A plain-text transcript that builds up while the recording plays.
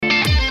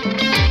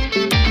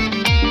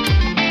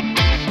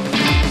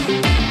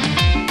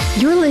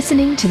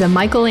listening to the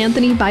Michael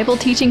Anthony Bible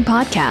Teaching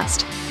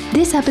Podcast.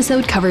 This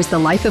episode covers the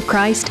life of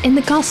Christ in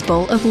the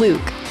Gospel of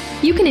Luke.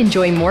 You can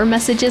enjoy more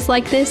messages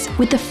like this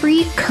with the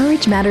free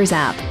Courage Matters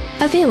app,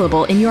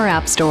 available in your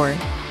app store.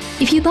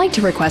 If you'd like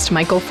to request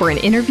Michael for an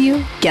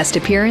interview, guest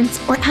appearance,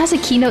 or as a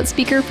keynote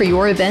speaker for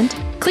your event,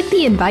 click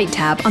the Invite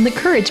tab on the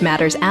Courage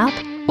Matters app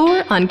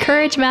or on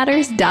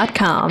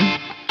CourageMatters.com.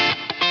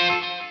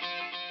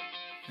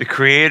 The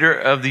creator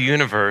of the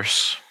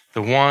universe,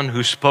 the one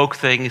who spoke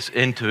things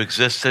into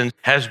existence,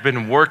 has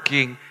been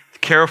working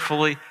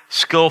carefully,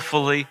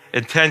 skillfully,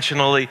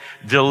 intentionally,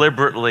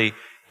 deliberately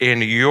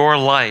in your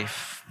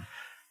life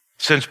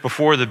since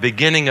before the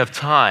beginning of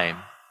time.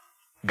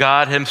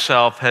 God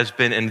himself has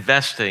been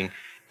investing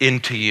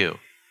into you.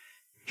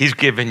 He's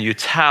given you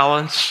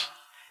talents.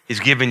 He's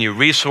given you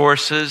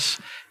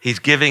resources. He's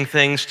giving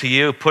things to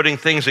you, putting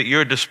things at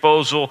your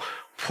disposal,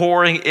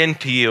 pouring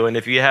into you. And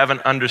if you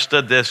haven't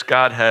understood this,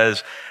 God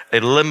has a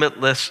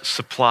limitless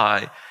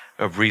supply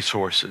of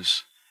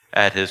resources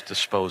at his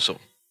disposal.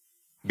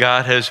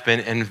 God has been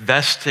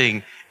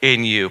investing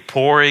in you,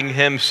 pouring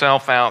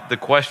himself out. The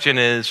question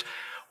is,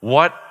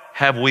 what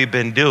have we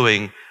been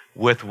doing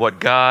with what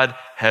God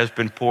has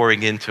been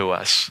pouring into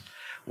us?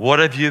 What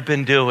have you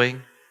been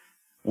doing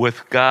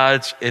with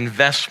God's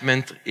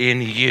investment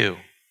in you?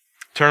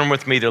 Turn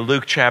with me to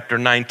Luke chapter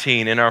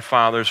 19 in our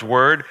Father's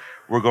Word.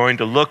 We're going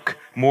to look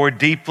more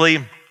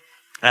deeply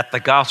at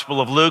the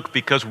Gospel of Luke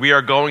because we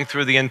are going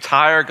through the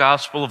entire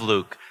Gospel of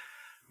Luke,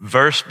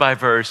 verse by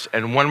verse,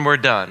 and when we're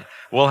done,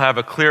 we'll have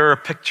a clearer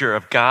picture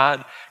of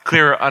God,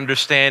 clearer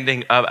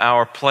understanding of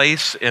our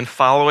place in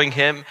following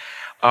him,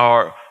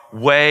 our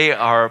way,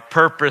 our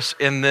purpose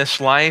in this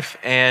life,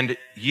 and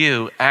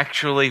you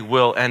actually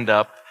will end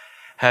up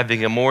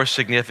having a more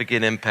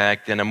significant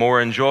impact and a more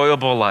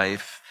enjoyable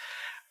life,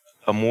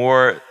 a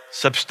more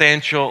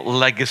substantial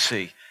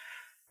legacy,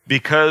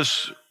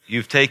 because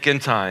you've taken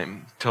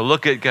time to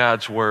look at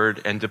God's word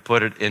and to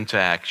put it into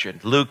action.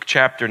 Luke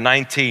chapter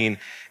 19,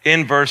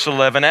 in verse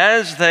 11,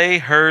 as they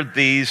heard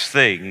these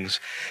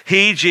things,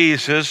 he,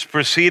 Jesus,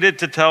 proceeded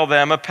to tell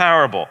them a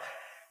parable,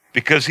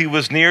 because he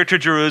was near to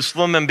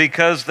Jerusalem and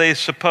because they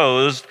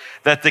supposed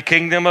that the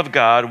kingdom of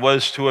God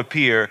was to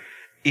appear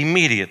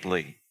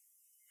immediately.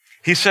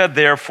 He said,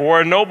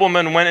 therefore, a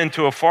nobleman went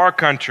into a far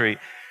country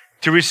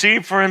to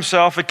receive for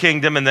himself a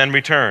kingdom and then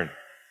return.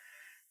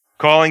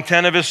 Calling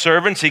 10 of his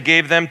servants, he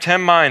gave them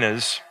 10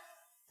 minas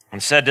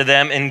and said to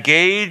them,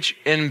 engage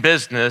in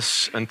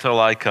business until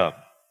I come.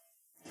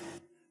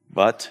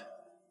 But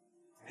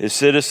his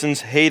citizens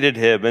hated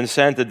him and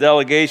sent a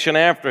delegation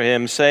after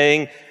him,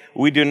 saying,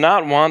 we do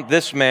not want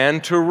this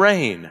man to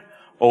reign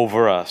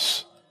over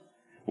us.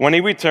 When he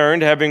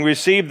returned, having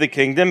received the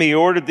kingdom, he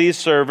ordered these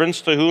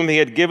servants to whom he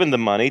had given the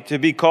money to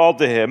be called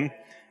to him,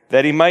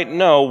 that he might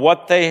know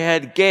what they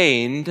had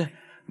gained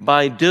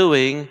by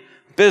doing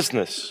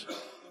business.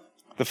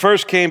 The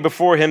first came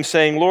before him,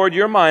 saying, Lord,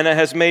 your mina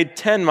has made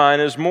 10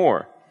 minas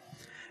more.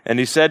 And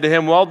he said to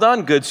him, well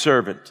done, good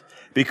servant,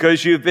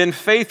 because you've been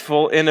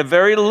faithful in a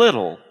very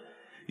little,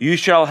 you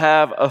shall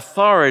have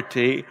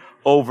authority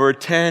over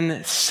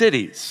 10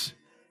 cities.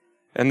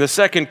 And the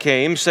second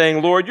came,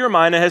 saying, Lord, your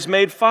mina has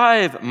made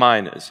 5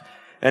 minas.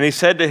 And he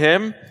said to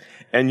him,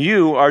 and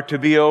you are to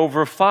be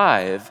over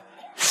 5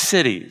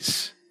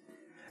 cities.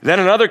 Then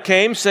another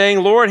came, saying,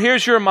 Lord,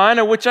 here's your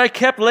mina, which I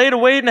kept laid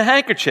away in a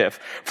handkerchief,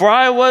 for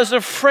I was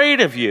afraid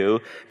of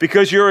you,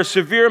 because you're a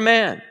severe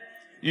man.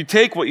 You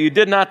take what you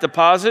did not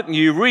deposit, and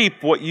you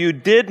reap what you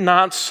did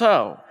not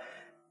sow.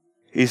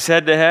 He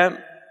said to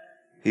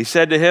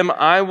him,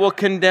 I will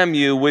condemn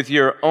you with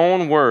your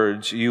own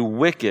words, you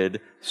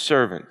wicked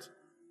servant.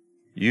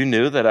 You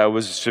knew that I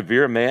was a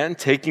severe man,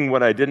 taking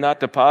what I did not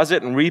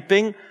deposit and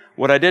reaping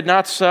what I did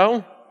not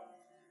sow.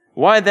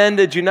 Why then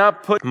did you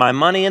not put my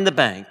money in the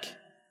bank?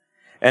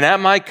 And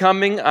at my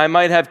coming, I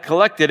might have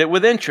collected it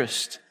with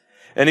interest.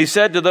 And he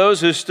said to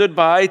those who stood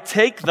by,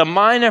 take the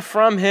mina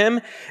from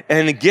him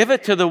and give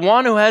it to the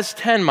one who has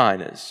 10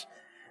 minas.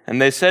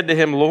 And they said to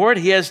him, Lord,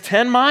 he has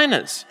 10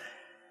 minas.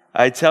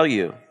 I tell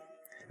you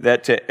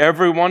that to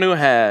everyone who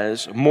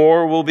has,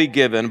 more will be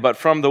given, but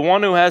from the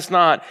one who has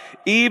not,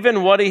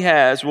 even what he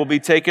has will be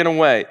taken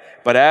away.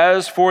 But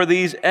as for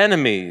these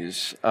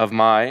enemies of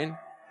mine,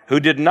 who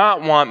did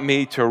not want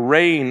me to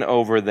reign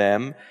over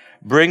them,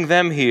 bring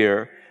them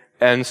here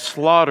and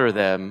slaughter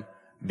them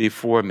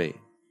before me.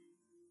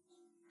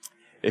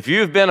 If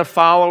you've been a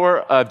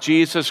follower of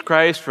Jesus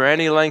Christ for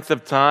any length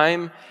of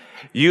time,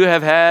 you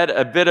have had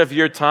a bit of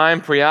your time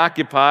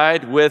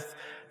preoccupied with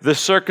the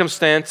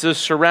circumstances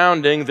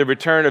surrounding the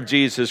return of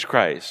Jesus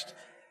Christ.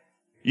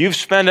 You've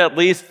spent at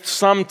least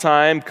some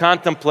time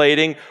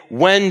contemplating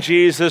when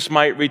Jesus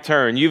might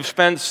return. You've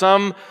spent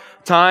some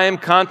time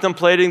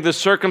contemplating the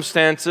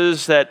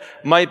circumstances that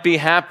might be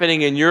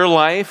happening in your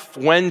life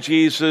when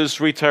Jesus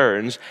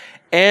returns.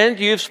 And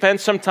you've spent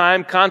some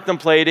time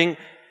contemplating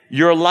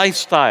your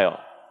lifestyle.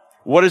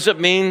 What does it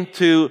mean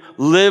to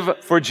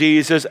live for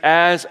Jesus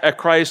as a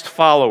Christ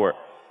follower?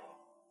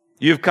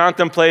 You've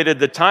contemplated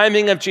the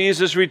timing of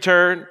Jesus'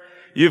 return.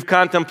 you've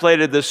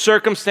contemplated the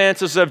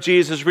circumstances of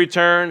Jesus'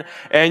 return,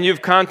 and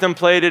you've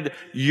contemplated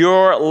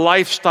your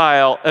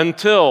lifestyle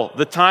until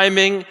the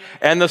timing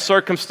and the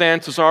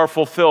circumstances are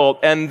fulfilled.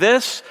 And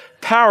this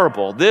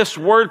parable, this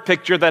word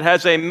picture that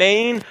has a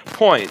main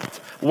point,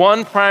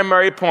 one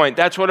primary point,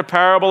 that's what a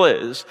parable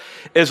is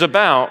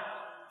about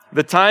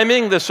the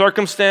timing, the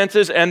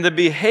circumstances, and the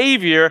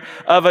behavior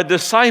of a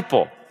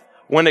disciple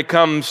when it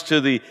comes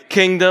to the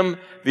kingdom,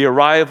 the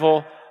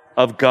arrival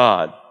of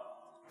God,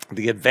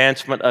 the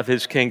advancement of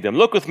his kingdom.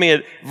 Look with me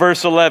at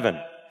verse 11.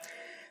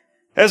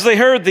 As they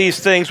heard these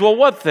things, well,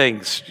 what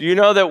things? You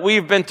know that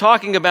we've been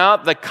talking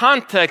about the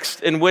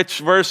context in which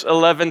verse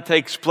 11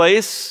 takes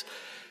place.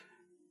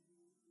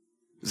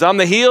 It's on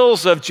the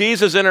heels of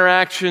Jesus'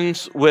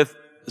 interactions with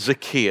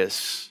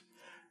Zacchaeus,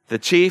 the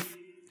chief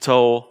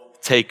toll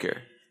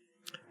taker,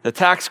 the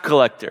tax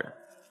collector,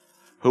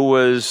 who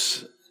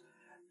was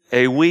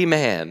a wee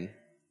man,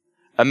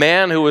 a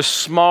man who was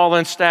small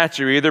in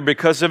stature, either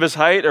because of his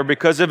height or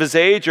because of his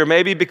age, or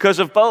maybe because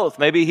of both.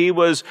 Maybe he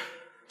was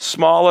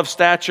small of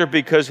stature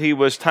because he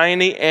was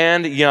tiny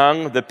and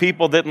young. The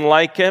people didn't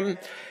like him,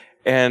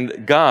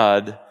 and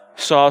God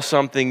saw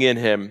something in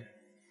him,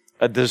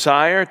 a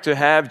desire to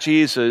have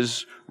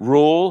Jesus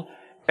rule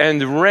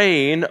and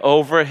reign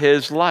over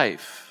his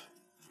life.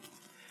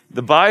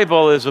 The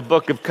Bible is a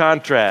book of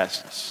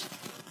contrasts.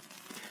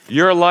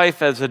 Your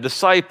life as a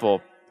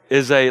disciple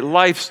is a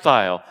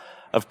lifestyle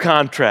of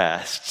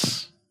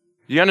contrasts.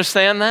 You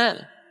understand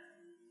that?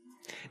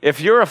 If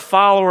you're a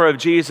follower of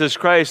Jesus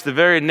Christ, the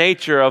very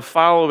nature of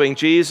following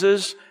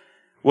Jesus,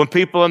 when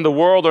people in the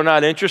world are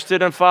not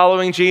interested in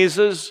following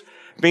Jesus,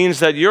 means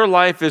that your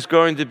life is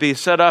going to be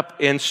set up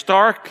in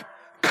stark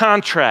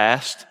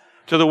contrast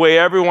to the way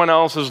everyone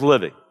else is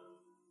living.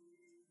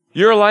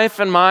 Your life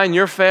and mine,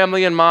 your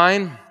family and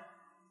mine,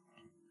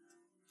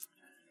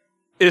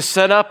 is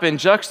set up in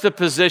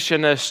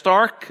juxtaposition, a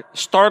stark,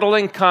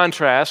 startling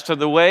contrast to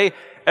the way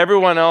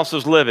everyone else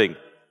is living.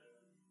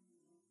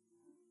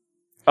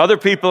 Other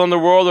people in the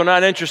world are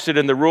not interested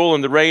in the rule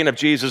and the reign of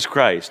Jesus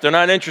Christ. They're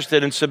not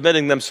interested in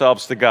submitting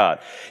themselves to God.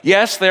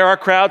 Yes, there are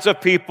crowds of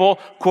people,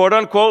 quote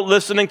unquote,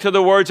 listening to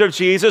the words of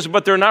Jesus,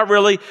 but they're not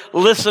really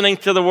listening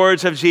to the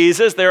words of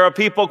Jesus. There are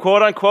people,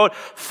 quote unquote,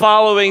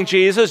 following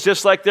Jesus,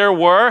 just like there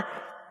were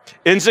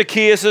in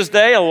Zacchaeus'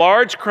 day, a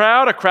large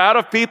crowd, a crowd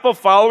of people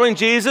following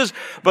Jesus,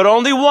 but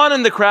only one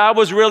in the crowd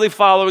was really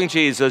following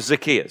Jesus,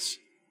 Zacchaeus.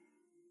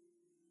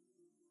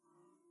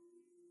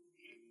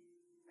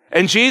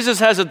 And Jesus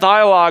has a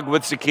dialogue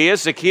with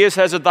Zacchaeus. Zacchaeus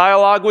has a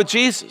dialogue with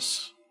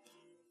Jesus.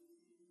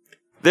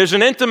 There's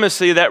an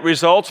intimacy that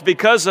results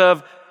because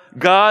of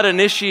God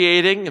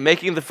initiating and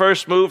making the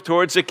first move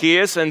towards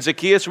Zacchaeus, and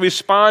Zacchaeus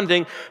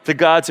responding to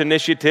God's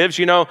initiatives.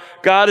 You know,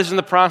 God is in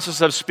the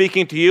process of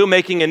speaking to you,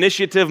 making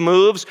initiative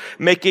moves,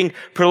 making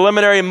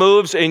preliminary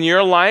moves in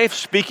your life,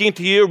 speaking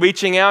to you,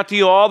 reaching out to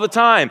you all the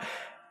time.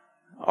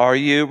 Are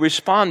you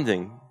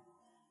responding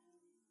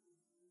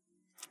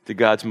to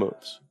God's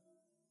moves?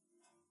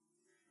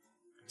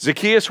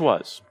 Zacchaeus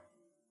was.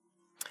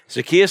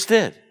 Zacchaeus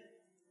did.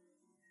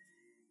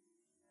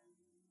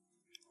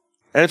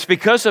 And it's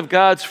because of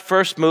God's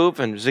first move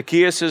and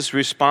Zacchaeus'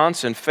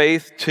 response and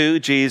faith to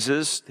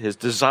Jesus, his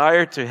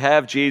desire to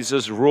have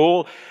Jesus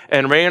rule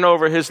and reign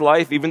over his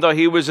life, even though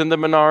he was in the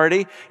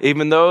minority,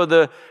 even though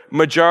the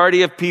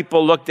majority of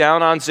people looked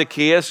down on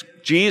Zacchaeus,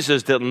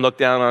 Jesus didn't look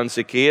down on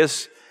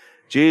Zacchaeus.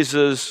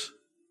 Jesus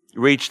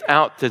reached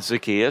out to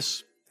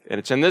Zacchaeus. And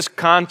it's in this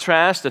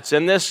contrast, it's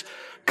in this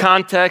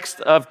context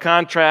of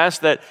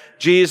contrast that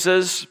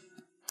Jesus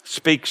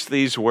speaks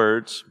these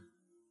words.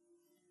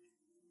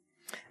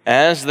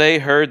 As they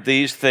heard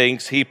these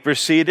things, he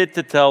proceeded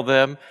to tell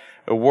them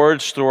a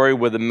word story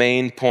with a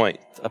main point,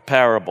 a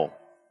parable.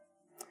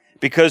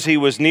 Because he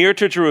was near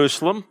to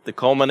Jerusalem, the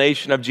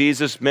culmination of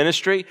Jesus'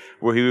 ministry,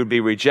 where he would be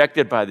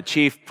rejected by the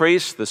chief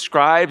priests, the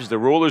scribes, the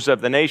rulers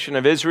of the nation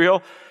of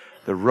Israel,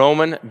 the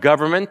Roman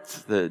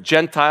government, the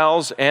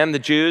Gentiles and the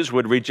Jews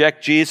would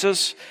reject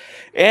Jesus,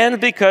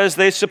 and because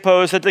they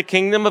supposed that the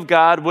kingdom of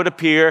God would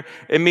appear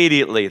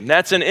immediately. And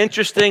that's an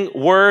interesting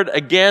word,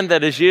 again,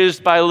 that is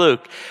used by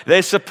Luke.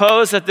 They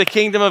suppose that the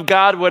kingdom of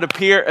God would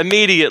appear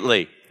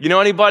immediately. You know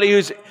anybody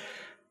who's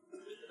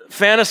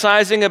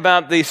fantasizing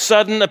about the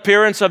sudden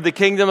appearance of the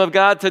kingdom of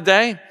God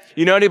today?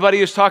 You know anybody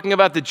who's talking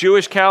about the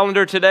Jewish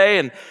calendar today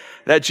and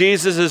that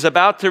Jesus is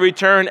about to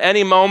return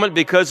any moment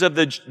because of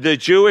the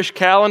Jewish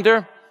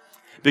calendar?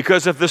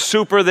 Because of the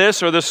super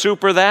this or the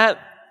super that?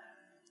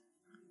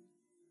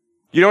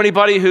 You know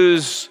anybody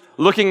who's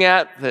looking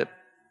at the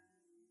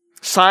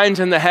signs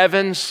in the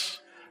heavens,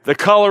 the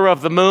color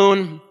of the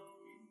moon,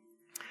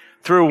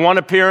 through one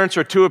appearance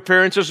or two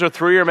appearances or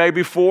three or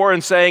maybe four,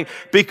 and saying,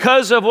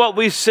 because of what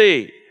we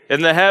see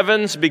in the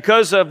heavens,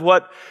 because of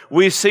what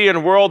we see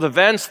in world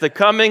events, the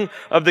coming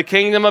of the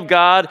kingdom of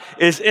God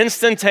is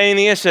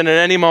instantaneous and at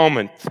any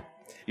moment.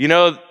 You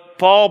know,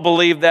 Paul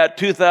believed that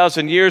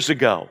 2,000 years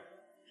ago.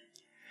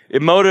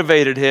 It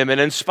motivated him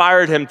and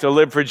inspired him to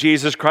live for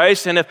Jesus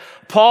Christ. And if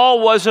Paul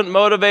wasn't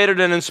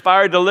motivated and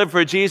inspired to live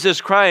for Jesus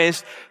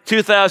Christ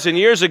 2,000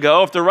 years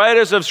ago, if the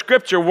writers of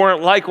Scripture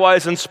weren't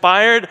likewise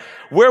inspired,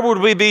 where would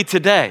we be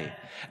today?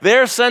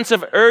 Their sense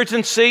of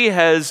urgency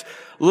has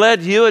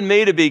led you and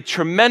me to be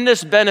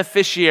tremendous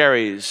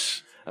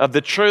beneficiaries of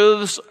the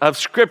truths of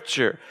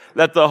Scripture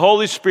that the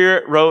Holy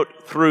Spirit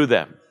wrote through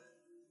them.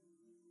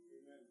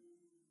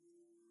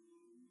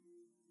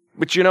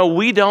 But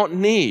we don't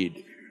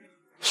need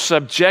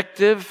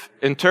subjective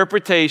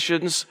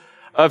interpretations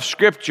of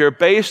Scripture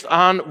based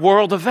on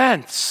world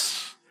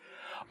events.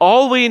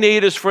 All we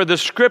need is for the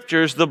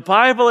Scriptures, the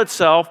Bible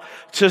itself,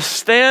 to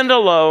stand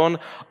alone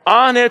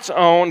on its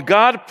own.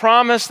 God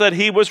promised that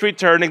He was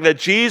returning, that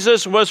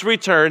Jesus was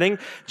returning,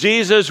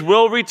 Jesus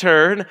will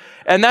return,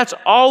 and that's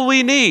all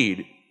we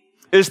need,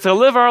 is to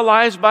live our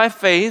lives by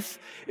faith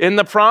in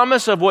the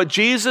promise of what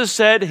Jesus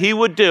said He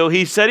would do.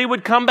 He said He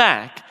would come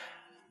back.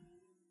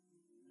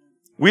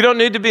 We don't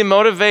need to be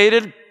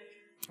motivated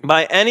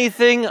by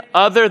anything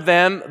other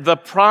than the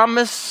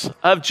promise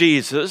of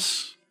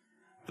Jesus,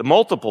 the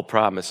multiple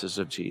promises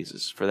of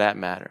Jesus, for that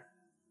matter,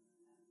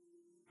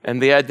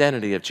 and the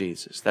identity of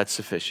Jesus. That's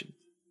sufficient.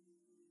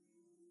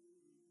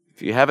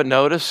 If you haven't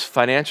noticed,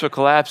 financial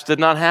collapse did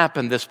not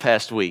happen this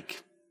past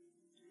week.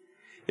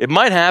 It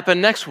might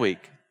happen next week.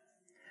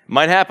 It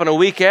might happen a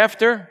week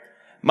after.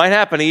 It might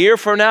happen a year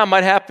from now. It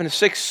might happen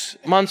 6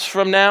 months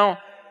from now.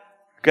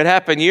 Could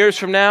happen years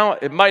from now.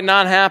 It might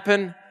not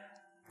happen.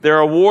 There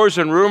are wars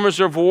and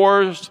rumors of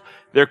wars.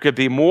 There could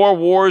be more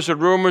wars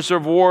and rumors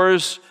of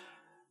wars.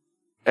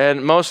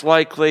 And most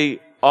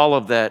likely, all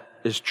of that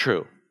is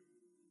true.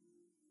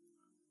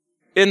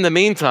 In the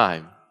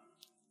meantime,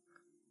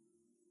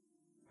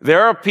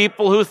 there are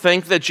people who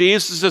think that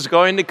Jesus is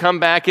going to come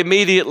back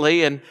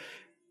immediately, and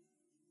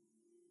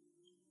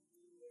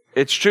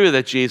it's true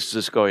that Jesus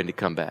is going to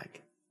come back.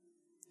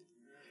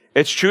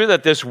 It's true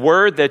that this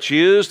word that's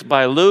used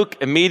by Luke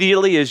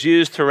immediately is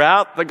used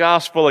throughout the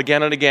gospel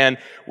again and again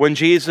when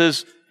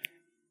Jesus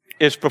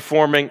is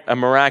performing a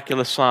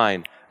miraculous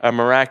sign, a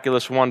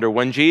miraculous wonder.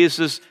 When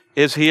Jesus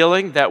is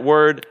healing, that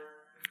word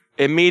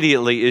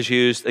immediately is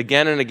used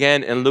again and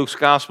again in Luke's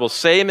gospel.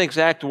 Same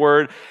exact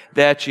word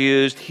that's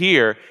used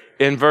here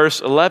in verse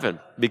 11,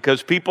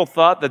 because people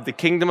thought that the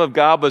kingdom of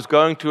God was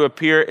going to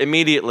appear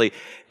immediately.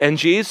 And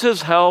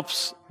Jesus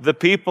helps the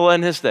people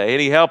in His day,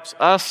 and He helps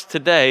us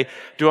today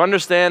to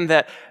understand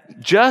that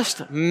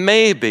just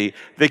maybe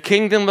the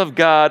kingdom of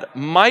God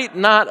might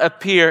not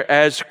appear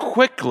as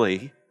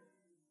quickly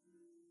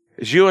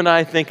as you and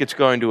I think it's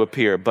going to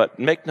appear. But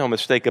make no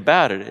mistake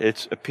about it,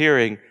 it's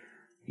appearing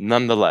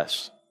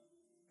nonetheless.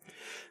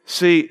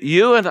 See,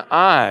 you and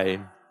I,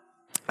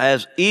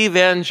 as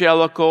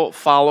evangelical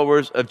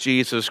followers of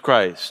Jesus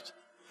Christ,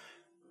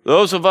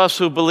 those of us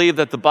who believe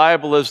that the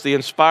Bible is the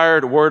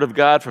inspired Word of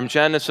God from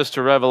Genesis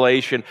to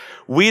Revelation,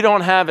 we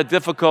don't have a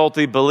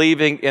difficulty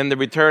believing in the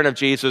return of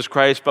Jesus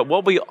Christ. But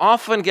what we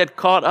often get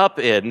caught up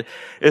in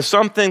is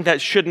something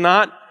that should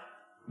not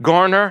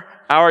garner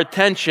our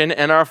attention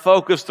and our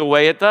focus the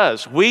way it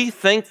does. We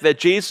think that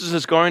Jesus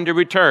is going to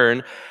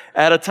return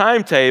at a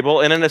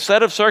timetable and in a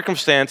set of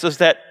circumstances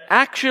that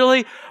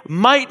actually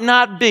might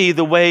not be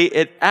the way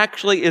it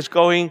actually is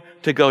going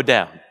to go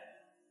down.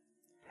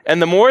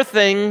 And the more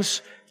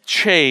things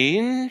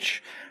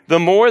change, the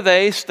more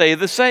they stay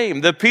the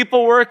same. The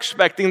people were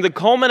expecting the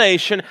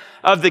culmination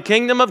of the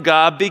kingdom of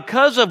God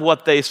because of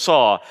what they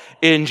saw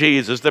in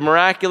Jesus, the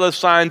miraculous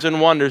signs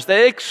and wonders.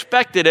 They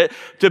expected it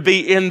to be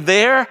in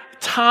their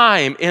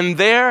time, in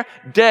their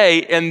day,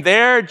 in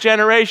their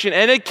generation,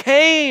 and it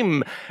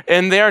came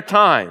in their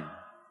time,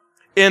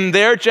 in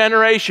their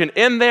generation,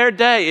 in their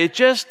day. It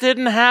just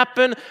didn't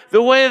happen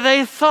the way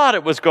they thought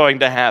it was going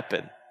to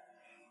happen.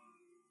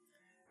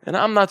 And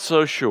I'm not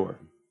so sure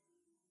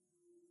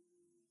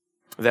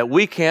that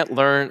we can't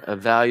learn a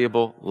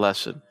valuable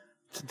lesson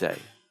today.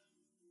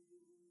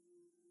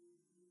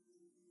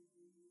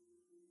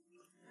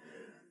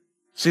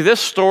 See,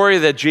 this story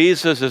that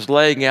Jesus is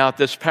laying out,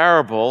 this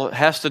parable,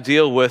 has to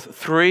deal with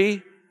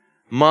 3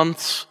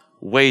 months'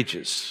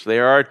 wages.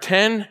 There are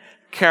 10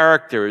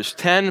 characters,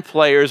 10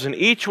 players, and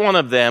each one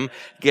of them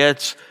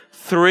gets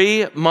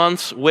 3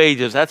 months'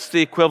 wages. That's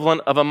the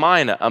equivalent of a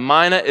mina. A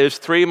mina is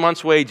 3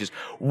 months' wages.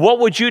 What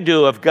would you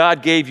do if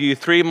God gave you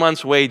 3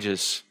 months'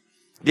 wages,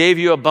 gave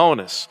you a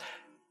bonus?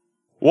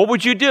 What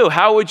would you do?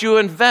 How would you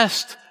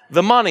invest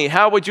the money?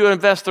 How would you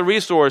invest the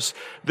resource?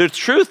 The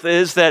truth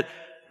is that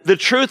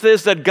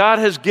God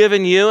has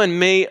given you and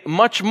me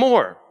much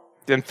more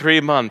than 3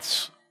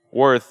 months'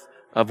 worth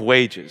of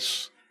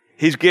wages.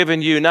 He's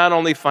given you not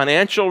only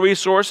financial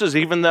resources,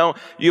 even though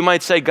you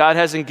might say God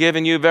hasn't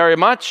given you very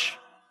much.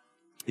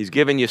 He's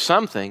given you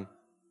something.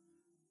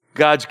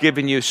 God's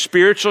given you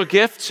spiritual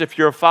gifts if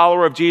you're a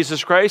follower of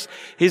Jesus Christ.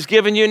 He's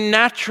given you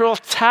natural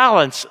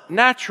talents,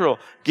 natural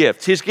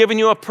gifts. He's given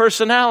you a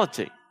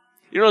personality.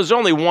 You know, there's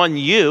only one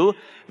you.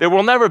 There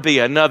will never be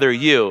another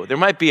you. There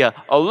might be a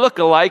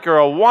look-alike or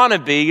a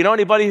wannabe. You know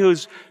anybody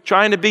who's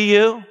trying to be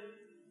you?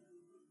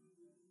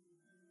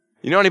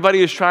 You know anybody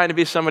who's trying to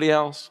be somebody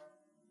else?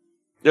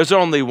 There's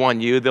only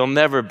one you. There'll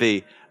never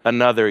be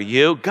another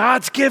you.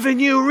 God's given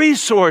you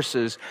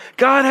resources.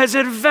 God has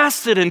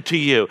invested into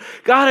you.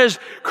 God has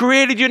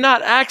created you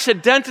not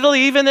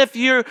accidentally, even if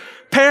your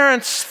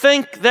parents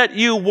think that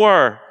you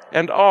were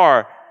and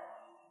are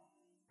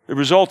the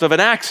result of an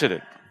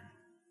accident.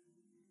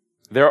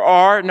 There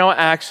are no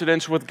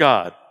accidents with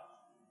God.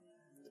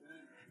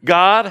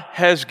 God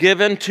has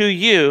given to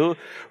you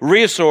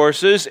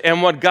resources,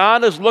 and what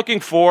God is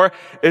looking for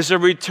is a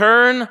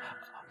return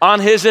on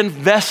his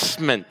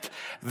investment.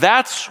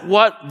 That's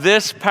what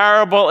this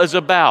parable is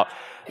about.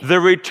 The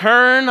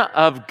return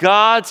of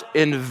God's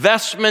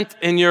investment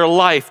in your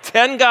life.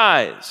 10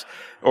 guys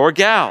or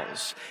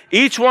gals,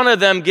 each one of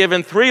them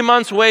given 3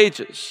 months'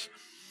 wages.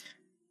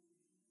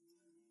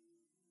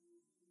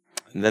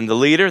 And then the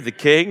leader, the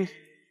king,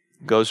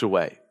 goes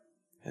away.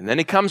 And then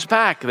he comes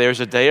back. There's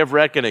a day of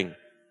reckoning.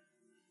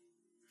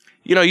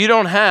 You know, you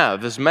don't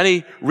have as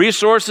many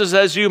resources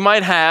as you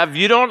might have.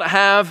 You don't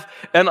have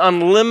an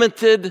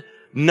unlimited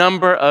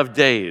number of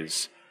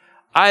days.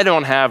 I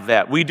don't have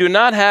that. We do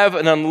not have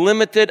an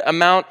unlimited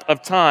amount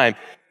of time.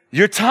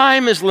 Your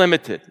time is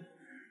limited.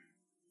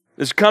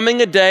 There's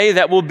coming a day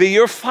that will be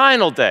your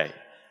final day.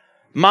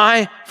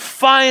 My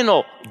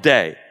final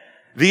day.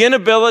 The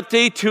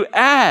inability to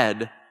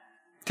add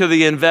to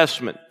the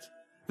investment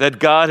that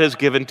God has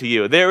given to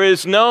you. There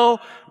is no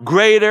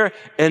greater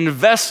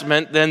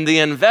investment than the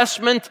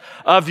investment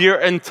of your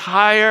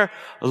entire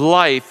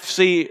life.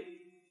 See,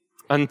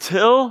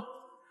 until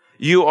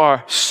you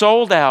are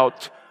sold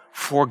out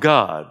for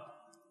God,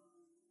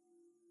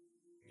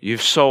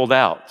 you've sold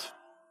out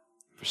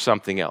for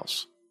something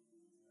else.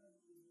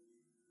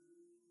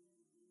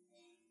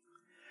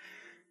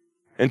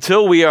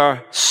 Until we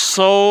are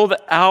sold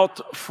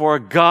out for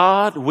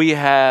God, we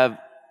have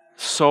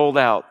sold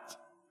out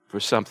for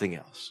something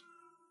else.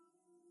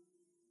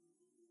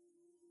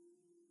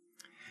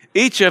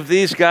 Each of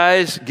these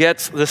guys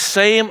gets the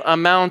same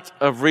amount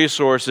of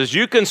resources.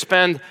 You can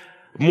spend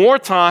more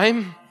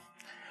time,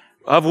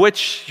 of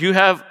which you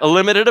have a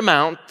limited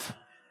amount,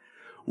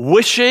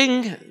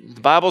 wishing,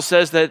 the Bible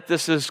says that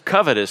this is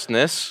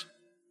covetousness,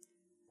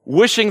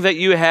 wishing that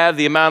you had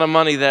the amount of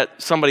money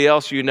that somebody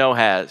else you know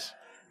has,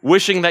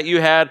 wishing that you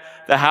had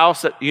the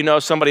house that you know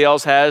somebody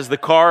else has, the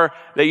car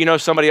that you know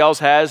somebody else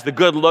has, the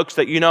good looks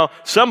that you know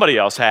somebody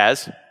else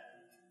has,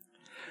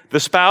 the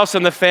spouse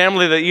and the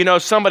family that you know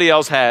somebody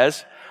else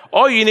has.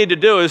 All you need to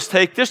do is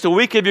take just a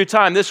week of your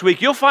time this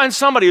week. You'll find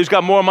somebody who's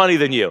got more money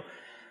than you.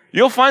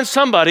 You'll find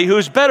somebody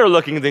who's better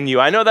looking than you.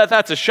 I know that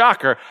that's a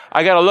shocker.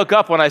 I got to look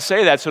up when I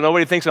say that so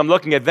nobody thinks I'm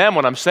looking at them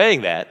when I'm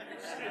saying that.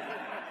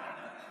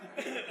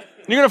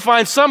 You're going to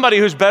find somebody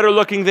who's better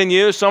looking than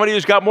you, somebody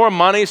who's got more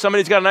money,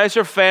 somebody who's got a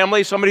nicer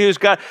family, somebody who's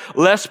got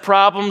less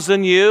problems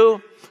than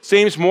you,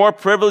 seems more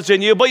privileged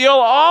than you, but you'll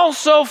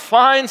also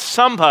find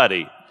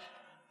somebody.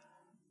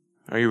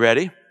 Are you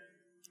ready?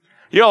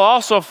 You'll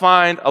also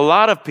find a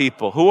lot of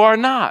people who are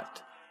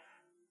not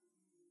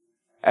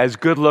as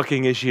good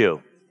looking as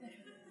you,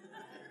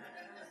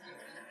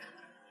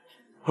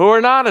 who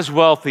are not as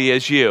wealthy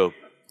as you.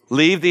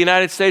 Leave the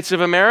United States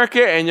of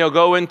America and you'll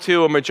go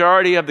into a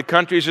majority of the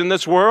countries in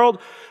this world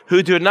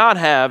who do not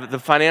have the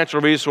financial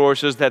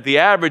resources that the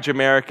average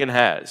American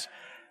has.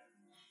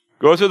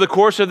 Go through the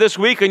course of this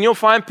week and you'll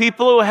find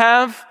people who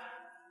have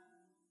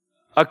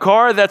a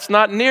car that's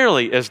not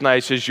nearly as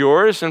nice as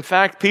yours. In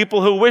fact,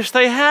 people who wish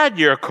they had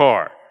your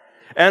car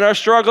and are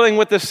struggling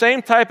with the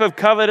same type of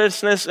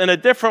covetousness in a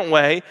different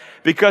way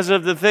because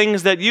of the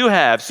things that you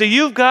have. See,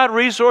 you've got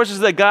resources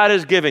that God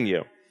has given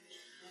you.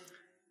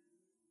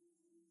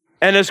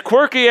 And as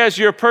quirky as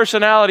your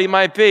personality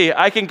might be,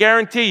 I can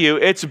guarantee you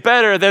it's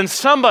better than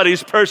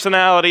somebody's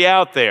personality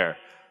out there.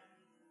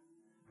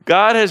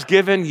 God has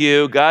given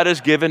you, God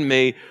has given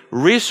me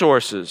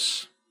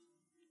resources.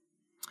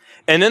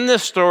 And in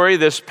this story,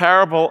 this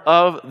parable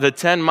of the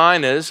 10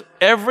 minas,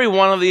 every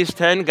one of these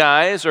 10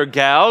 guys or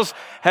gals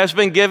has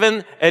been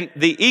given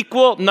the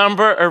equal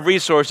number of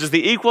resources,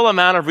 the equal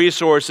amount of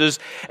resources,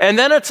 and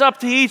then it's up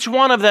to each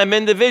one of them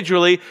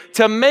individually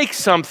to make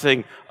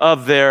something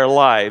of their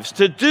lives,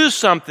 to do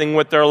something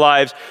with their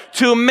lives,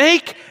 to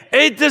make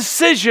a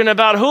decision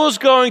about who's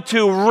going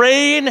to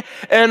reign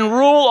and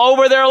rule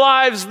over their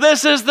lives.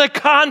 This is the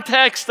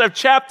context of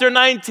chapter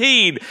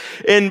 19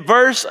 in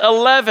verse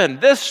 11.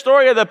 This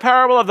story of the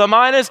parable of the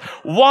minas,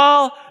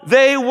 while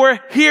they were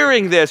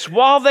hearing this,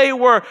 while they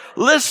were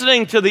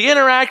listening to the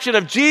interaction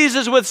of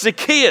Jesus with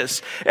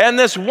Zacchaeus and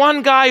this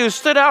one guy who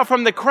stood out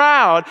from the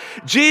crowd,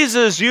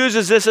 Jesus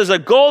uses this as a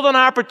golden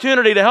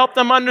opportunity to help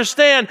them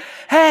understand,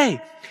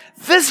 hey,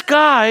 this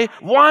guy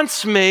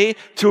wants me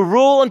to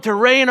rule and to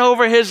reign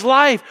over his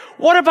life.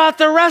 What about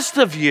the rest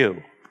of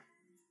you?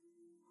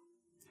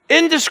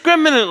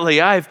 Indiscriminately,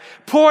 I've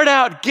poured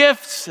out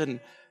gifts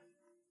and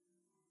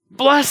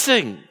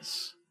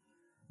blessings.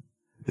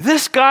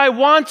 This guy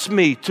wants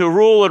me to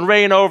rule and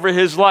reign over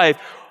his life.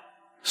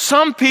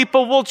 Some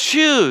people will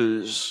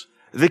choose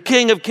the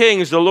King of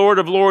Kings, the Lord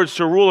of Lords,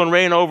 to rule and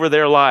reign over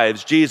their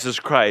lives, Jesus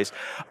Christ.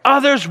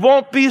 Others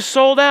won't be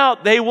sold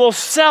out. They will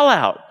sell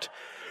out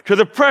to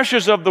the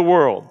pressures of the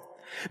world.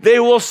 They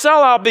will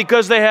sell out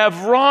because they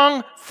have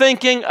wrong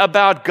thinking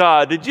about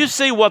God. Did you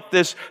see what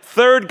this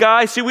third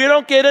guy, see, we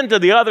don't get into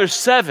the other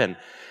 7.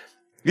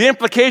 The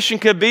implication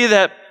could be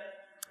that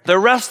the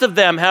rest of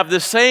them have the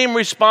same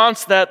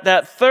response that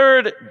that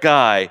third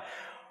guy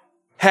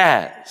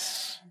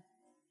has.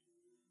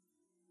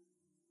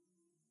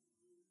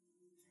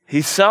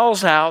 He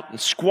sells out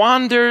and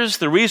squanders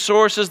the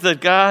resources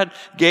that God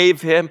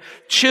gave him,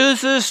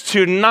 chooses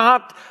to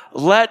not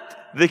let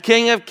the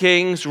King of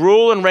Kings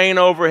rule and reign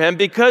over him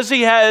because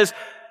he has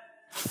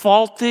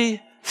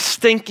faulty,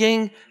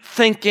 stinking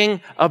thinking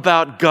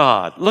about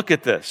God. Look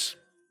at this.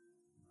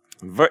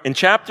 In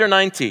chapter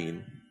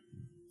 19,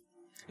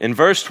 in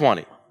verse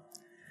 20,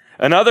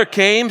 another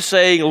came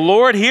saying,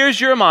 Lord,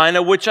 here's your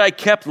mina, which I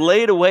kept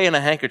laid away in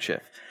a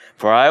handkerchief.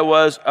 For I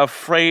was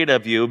afraid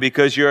of you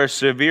because you're a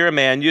severe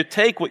man. You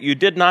take what you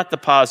did not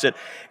deposit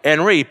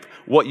and reap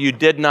what you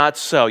did not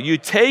sow. You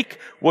take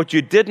what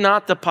you did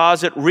not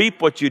deposit,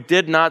 reap what you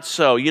did not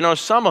sow. You know,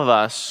 some of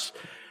us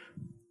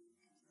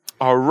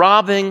are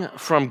robbing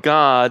from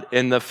God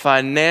in the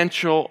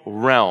financial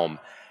realm.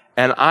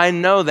 And I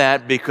know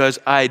that because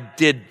I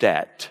did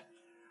that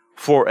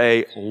for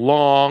a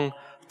long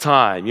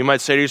time. You might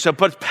say to yourself,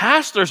 but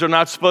pastors are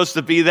not supposed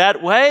to be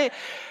that way.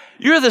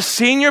 You're the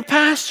senior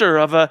pastor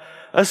of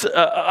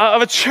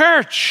a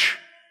church.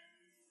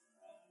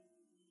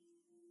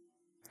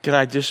 Can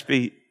I just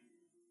be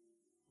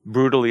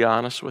brutally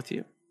honest with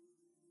you?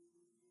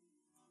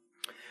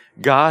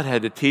 God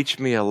had to teach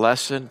me a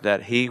lesson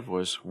that He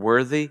was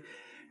worthy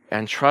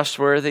and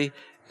trustworthy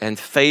and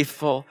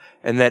faithful,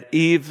 and that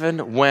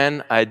even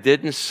when I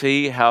didn't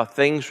see how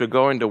things were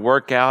going to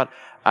work out,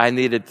 I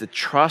needed to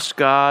trust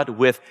God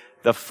with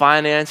the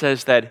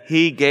finances that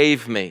He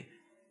gave me.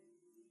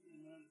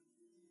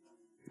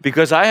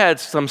 Because I had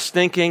some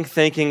stinking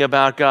thinking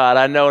about God.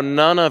 I know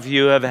none of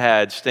you have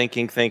had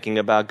stinking thinking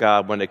about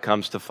God when it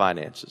comes to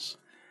finances.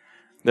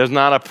 There's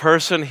not a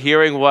person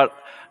hearing what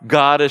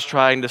God is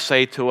trying to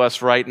say to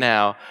us right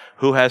now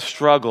who has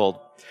struggled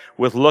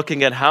with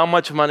looking at how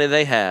much money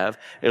they have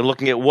and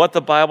looking at what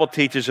the Bible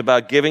teaches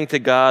about giving to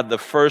God the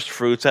first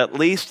fruits, at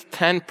least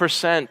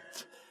 10%.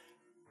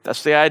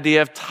 That's the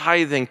idea of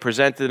tithing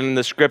presented in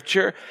the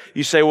Scripture.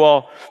 You say,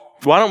 well,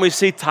 why don't we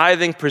see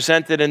tithing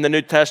presented in the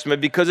New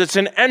Testament? Because it's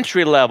an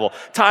entry level.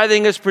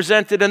 Tithing is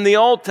presented in the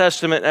Old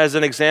Testament as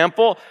an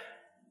example.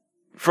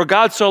 For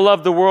God so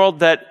loved the world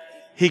that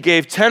He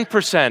gave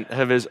 10%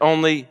 of His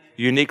only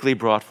uniquely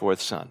brought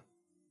forth Son.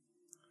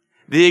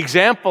 The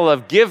example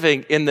of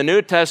giving in the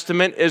New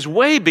Testament is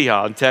way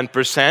beyond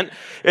 10%.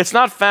 It's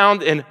not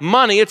found in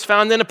money, it's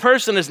found in a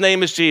person. His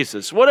name is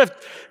Jesus. What if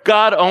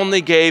God only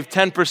gave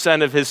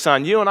 10% of His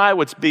Son? You and I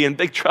would be in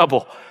big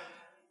trouble.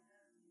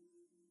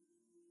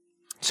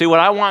 See, what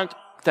I want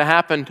to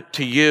happen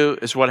to you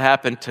is what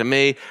happened to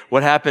me,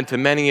 what happened to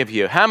many of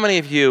you. How many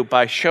of you,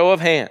 by show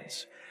of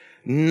hands,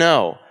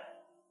 know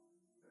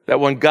that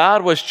when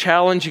God was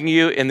challenging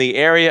you in the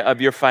area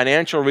of your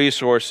financial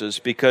resources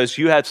because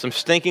you had some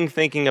stinking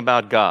thinking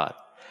about God,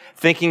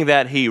 thinking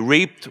that He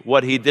reaped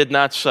what He did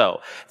not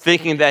sow,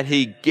 thinking that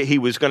He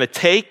was going to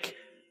take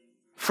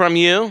from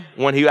you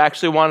when He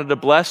actually wanted to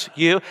bless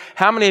you?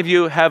 How many of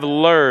you have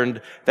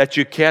learned that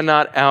you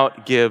cannot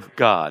outgive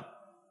God?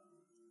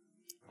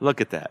 Look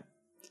at that.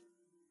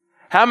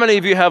 How many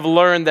of you have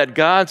learned that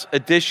God's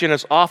addition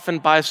is often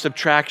by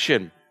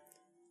subtraction?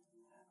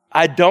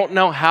 I don't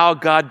know how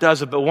God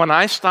does it, but when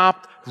I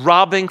stopped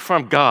robbing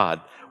from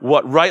God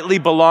what rightly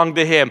belonged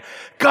to Him,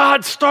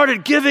 God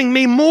started giving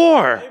me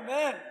more.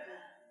 Amen.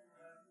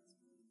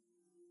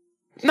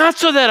 Not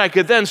so that I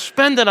could then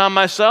spend it on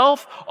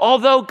myself,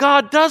 although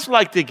God does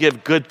like to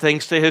give good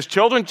things to His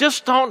children.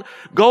 Just don't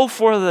go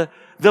for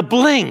the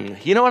bling.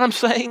 You know what I'm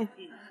saying?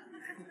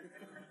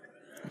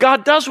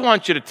 God does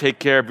want you to take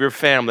care of your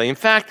family. In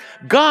fact,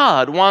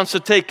 God wants to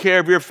take care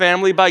of your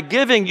family by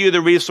giving you the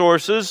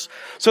resources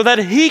so that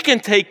He can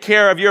take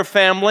care of your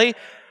family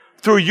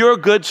through your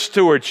good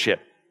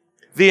stewardship,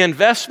 the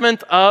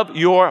investment of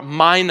your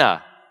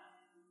mina.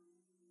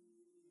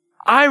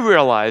 I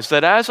realized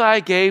that as I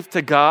gave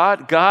to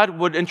God, God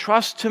would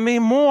entrust to me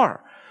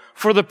more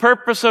for the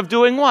purpose of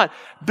doing what?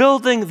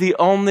 Building the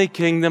only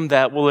kingdom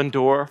that will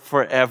endure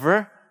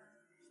forever.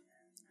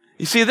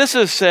 You see, this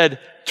is said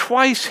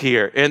twice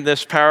here in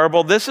this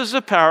parable. This is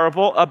a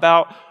parable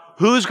about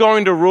who's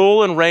going to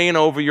rule and reign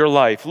over your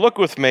life. Look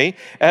with me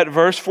at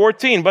verse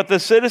 14. But the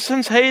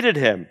citizens hated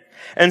him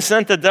and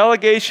sent a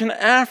delegation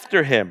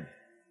after him,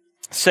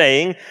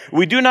 saying,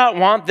 we do not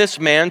want this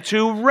man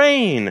to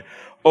reign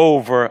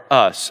over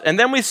us. And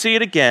then we see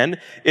it again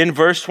in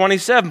verse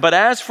 27. But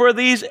as for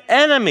these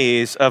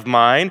enemies of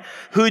mine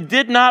who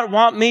did not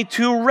want me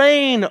to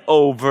reign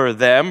over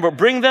them, but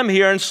bring them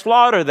here and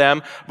slaughter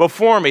them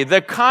before me.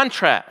 The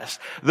contrast,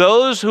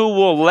 those who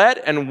will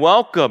let and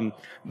welcome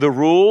the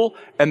rule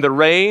and the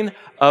reign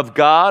of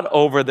God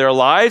over their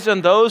lives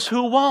and those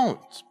who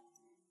won't.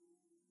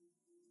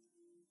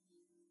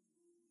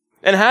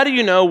 And how do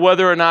you know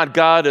whether or not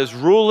God is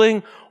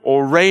ruling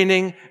or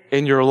reigning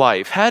in your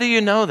life? How do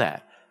you know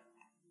that?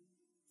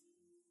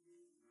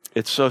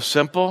 It's so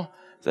simple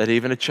that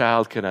even a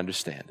child can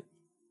understand it.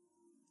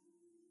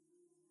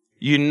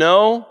 You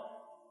know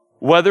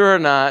whether or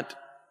not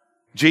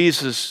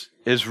Jesus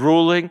is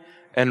ruling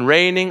and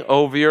reigning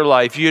over your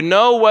life. You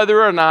know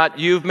whether or not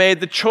you've made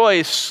the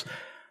choice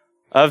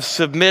of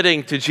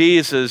submitting to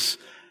Jesus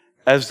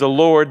as the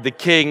Lord, the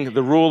King,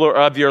 the ruler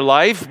of your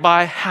life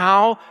by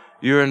how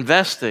you're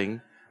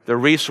investing the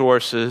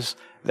resources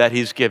that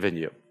He's given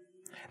you.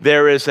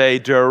 There is a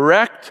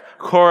direct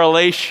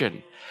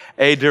correlation,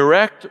 a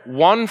direct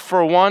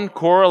one-for-one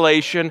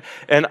correlation,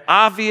 an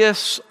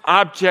obvious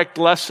object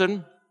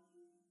lesson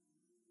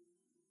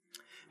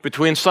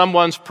between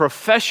someone's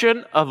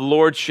profession of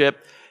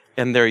lordship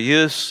and their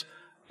use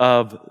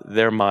of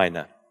their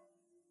mina,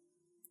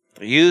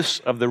 the use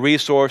of the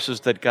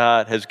resources that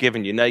God has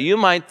given you. Now, you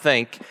might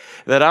think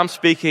that I'm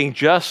speaking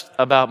just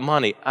about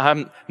money.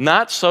 I'm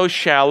not so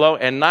shallow,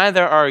 and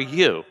neither are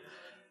you,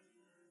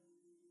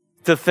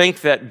 to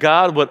think that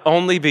God would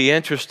only be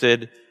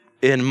interested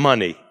in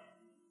money.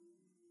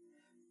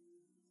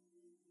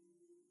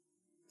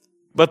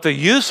 But the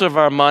use of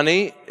our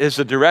money is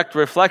a direct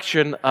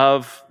reflection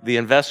of the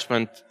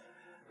investment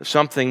of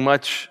something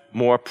much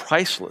more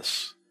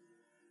priceless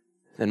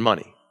than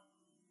money.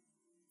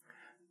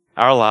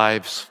 Our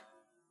lives.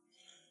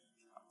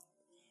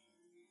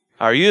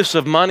 Our use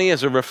of money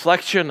is a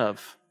reflection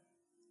of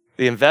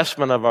the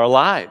investment of our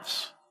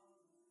lives.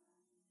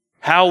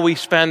 How we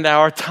spend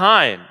our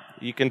time.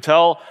 You can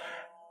tell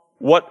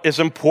what is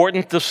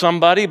important to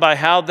somebody by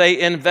how they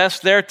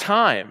invest their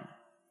time.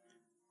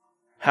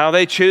 How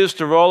they choose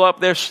to roll up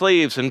their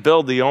sleeves and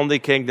build the only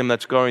kingdom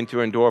that's going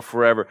to endure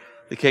forever,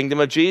 the kingdom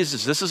of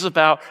Jesus. This is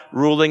about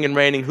ruling and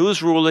reigning.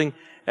 Who's ruling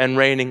and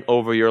reigning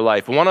over your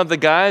life? One of the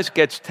guys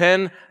gets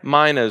 10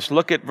 minas.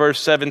 Look at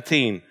verse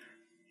 17.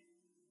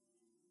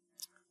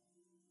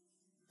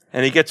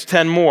 And he gets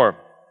 10 more.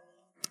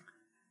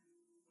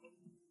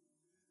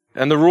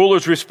 And the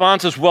ruler's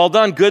response is, "Well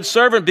done, good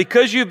servant,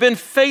 because you've been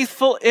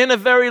faithful in a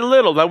very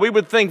little." Now we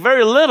would think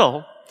very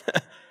little.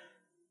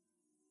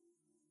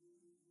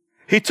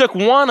 He took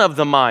one of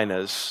the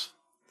minas.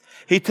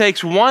 He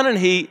takes one and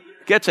he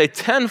gets a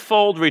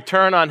tenfold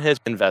return on his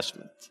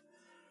investment.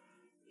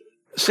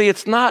 See,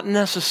 it's not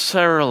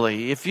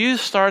necessarily, if you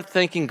start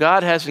thinking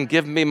God hasn't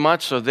given me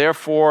much, so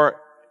therefore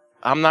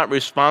I'm not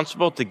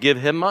responsible to give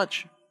Him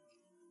much,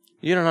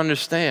 you don't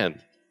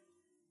understand.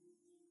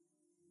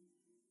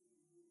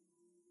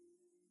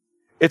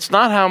 It's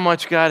not how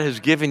much God has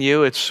given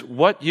you, it's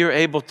what you're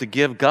able to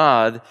give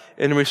God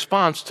in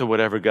response to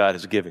whatever God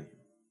has given you.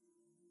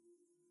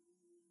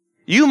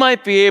 You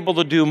might be able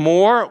to do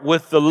more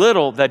with the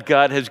little that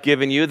God has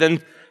given you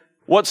than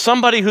what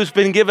somebody who's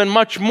been given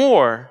much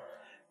more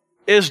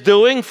is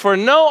doing for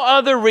no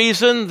other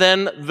reason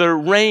than the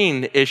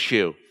reign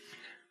issue.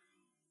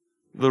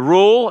 The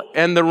rule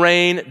and the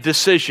reign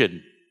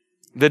decision.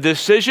 The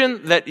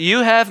decision that you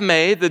have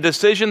made, the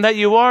decision that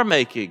you are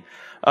making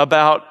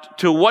about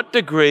to what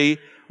degree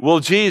will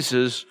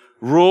Jesus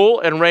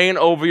rule and reign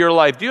over your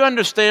life. Do you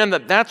understand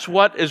that that's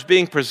what is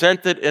being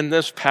presented in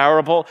this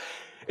parable?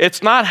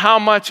 It's not how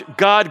much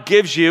God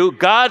gives you.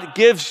 God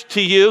gives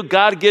to you.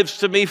 God gives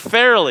to me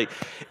fairly.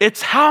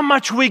 It's how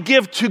much we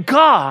give to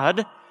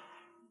God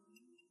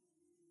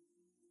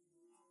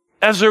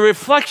as a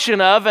reflection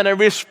of and a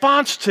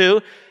response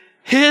to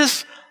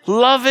His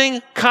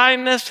loving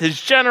kindness, His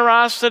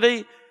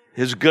generosity,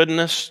 His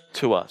goodness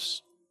to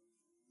us.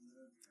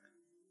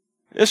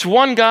 This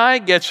one guy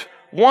gets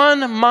one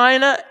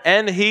mina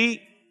and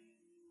he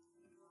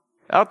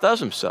outdoes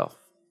himself.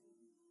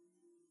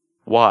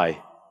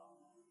 Why?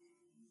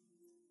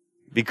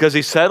 Because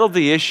he settled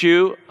the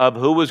issue of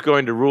who was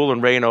going to rule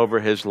and reign over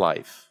his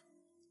life.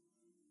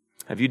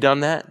 Have you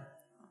done that?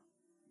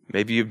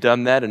 Maybe you've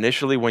done that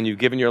initially when you've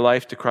given your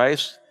life to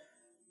Christ.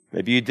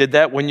 Maybe you did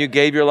that when you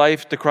gave your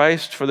life to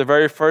Christ for the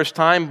very first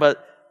time,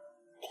 but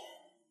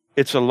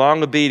it's a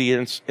long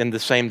obedience in the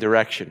same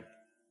direction.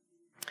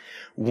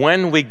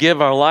 When we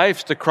give our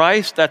lives to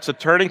Christ, that's a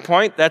turning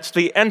point. That's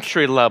the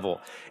entry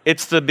level.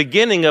 It's the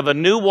beginning of a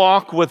new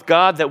walk with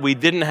God that we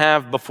didn't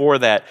have before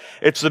that.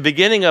 It's the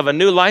beginning of a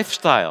new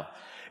lifestyle.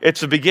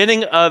 It's the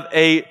beginning of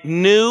a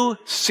new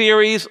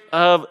series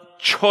of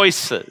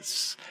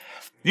choices.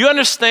 You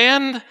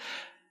understand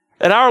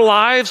that our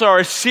lives are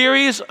a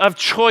series of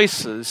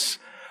choices.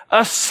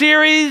 A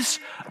series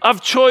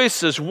of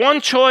choices.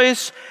 One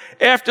choice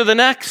after the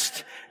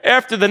next.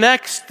 After the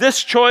next,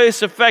 this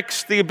choice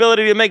affects the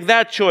ability to make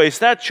that choice.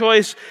 That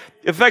choice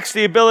affects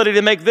the ability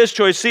to make this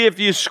choice. See, if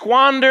you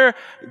squander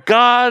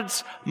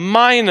God's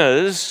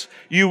minas,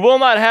 you will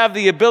not have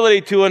the ability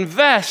to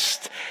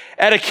invest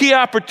at a key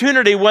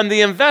opportunity when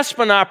the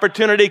investment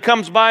opportunity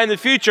comes by in the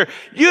future.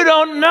 You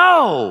don't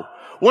know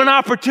when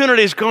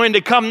opportunity is going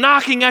to come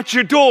knocking at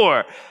your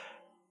door.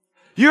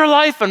 Your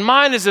life and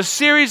mine is a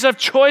series of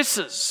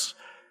choices.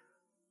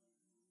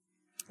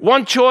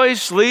 One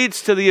choice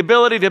leads to the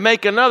ability to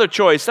make another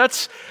choice.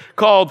 That's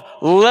called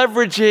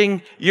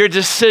leveraging your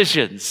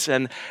decisions.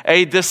 And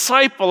a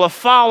disciple, a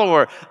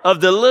follower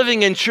of the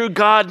living and true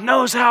God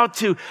knows how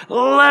to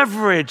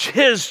leverage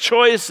his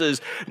choices,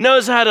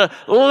 knows how to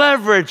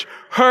leverage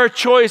her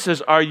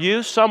choices. Are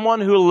you someone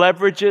who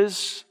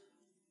leverages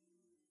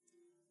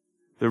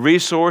the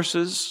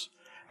resources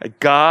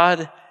that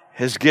God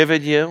has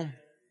given you?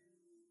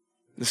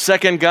 The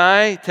second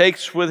guy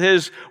takes with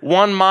his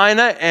 1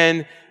 mina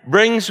and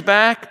brings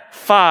back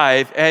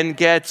 5 and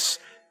gets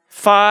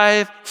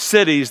 5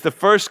 cities. The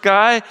first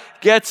guy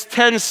gets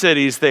 10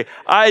 cities. The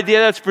idea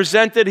that's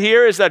presented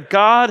here is that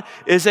God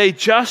is a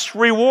just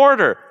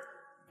rewarder.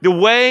 The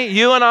way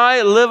you and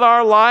I live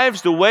our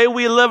lives, the way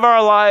we live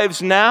our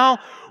lives now,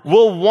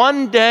 will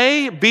one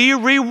day be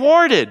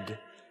rewarded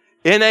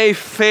in a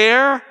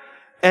fair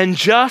and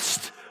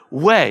just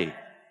way.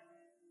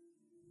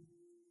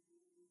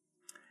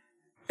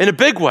 In a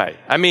big way.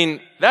 I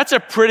mean, that's a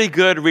pretty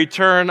good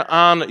return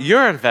on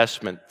your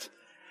investment.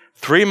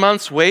 3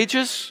 months'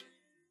 wages,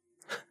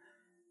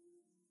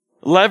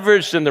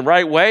 leveraged in the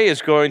right way,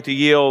 is going to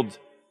yield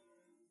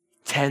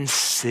 10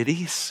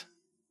 cities,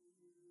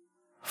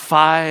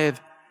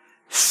 5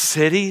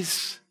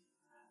 cities.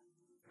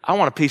 I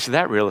want a piece of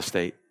that real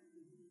estate.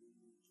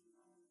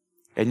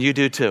 And you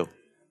do too.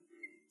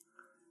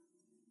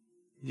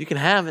 You can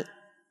have it.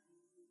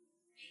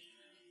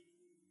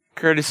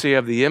 Courtesy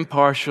of the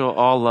impartial,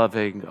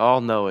 all-loving,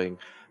 all-knowing,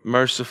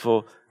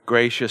 merciful,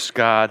 gracious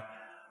God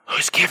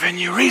who's given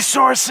you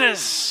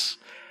resources,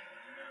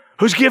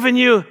 who's given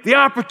you the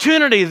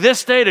opportunity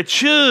this day to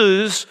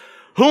choose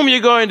whom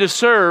you're going to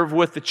serve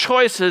with the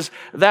choices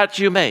that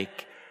you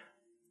make.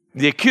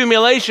 The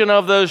accumulation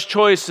of those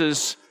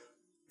choices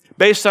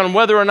based on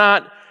whether or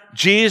not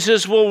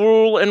Jesus will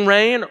rule and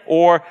reign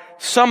or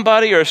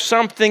somebody or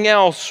something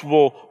else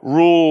will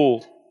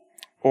rule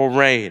or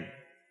reign.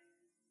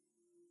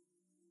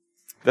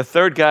 The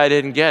third guy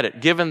didn't get it.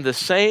 Given the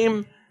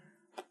same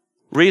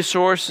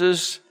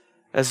resources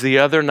as the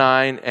other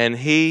 9, and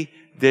he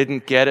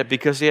didn't get it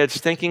because he had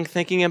stinking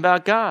thinking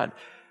about God.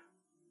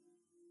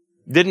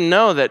 Didn't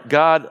know that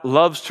God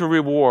loves to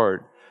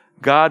reward.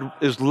 God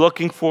is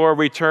looking for a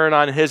return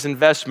on his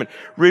investment.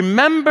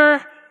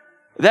 Remember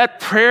that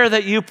prayer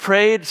that you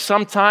prayed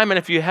sometime, and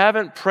if you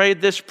haven't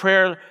prayed this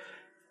prayer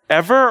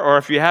ever, or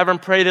if you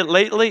haven't prayed it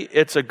lately,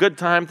 it's a good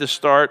time to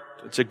start.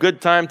 It's a good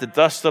time to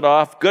dust it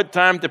off, good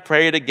time to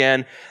pray it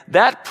again.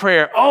 That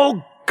prayer,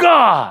 oh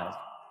God,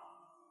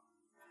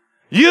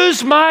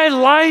 use my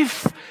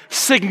life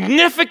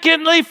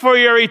significantly for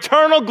your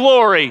eternal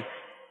glory.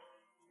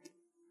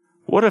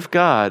 What if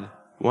God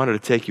wanted to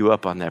take you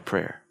up on that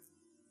prayer?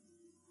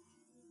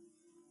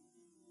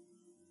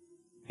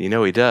 You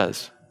know he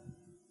does.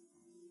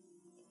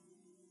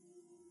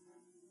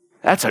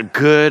 That's a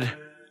good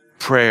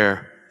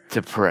prayer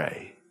to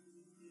pray.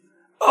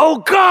 Oh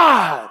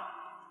God,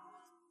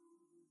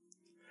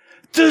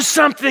 do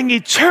something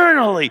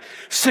eternally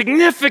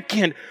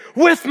significant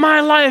with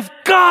my life.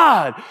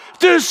 God,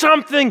 do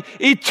something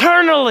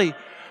eternally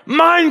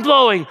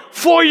mind-blowing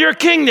for your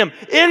kingdom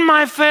in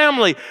my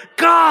family.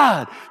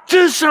 God,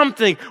 do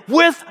something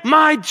with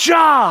my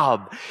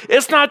job.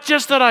 It's not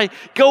just that I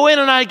go in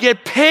and I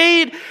get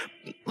paid.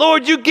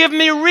 Lord, you give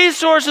me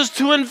resources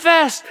to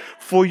invest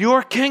for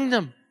your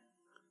kingdom.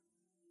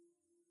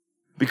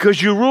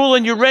 Because you rule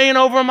and you reign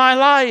over my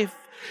life.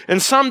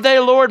 And someday,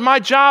 Lord, my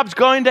job's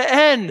going to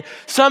end.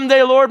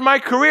 Someday, Lord, my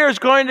career is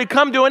going to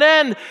come to an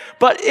end.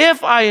 But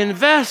if I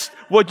invest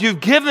what you've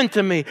given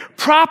to me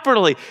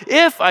properly,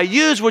 if I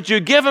use what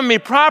you've given me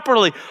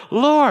properly,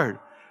 Lord,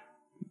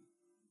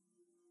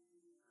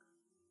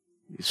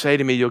 you say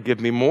to me, you'll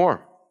give me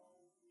more.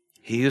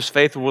 He who's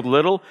faithful with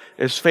little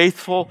is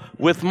faithful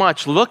with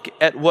much. Look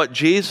at what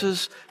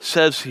Jesus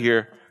says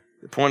here,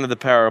 the point of the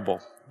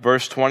parable.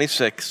 Verse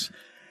 26.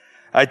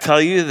 I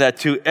tell you that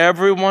to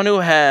everyone who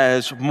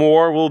has,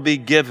 more will be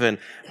given,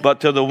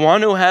 but to the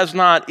one who has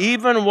not,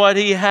 even what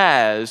he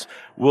has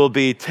will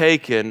be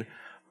taken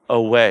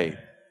away.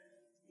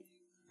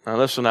 Now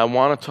listen, I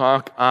want to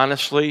talk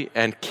honestly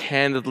and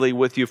candidly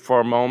with you for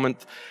a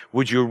moment.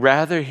 Would you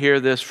rather hear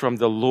this from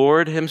the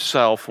Lord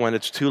himself when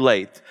it's too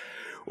late,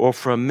 or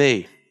from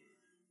me,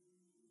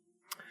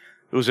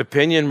 whose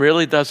opinion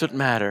really doesn't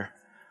matter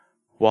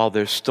while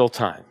there's still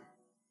time?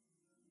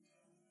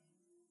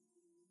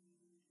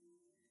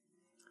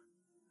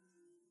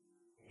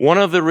 One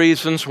of the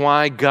reasons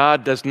why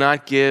God does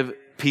not give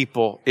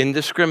people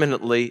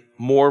indiscriminately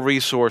more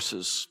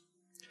resources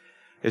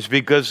is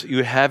because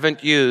you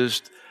haven't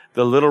used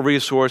the little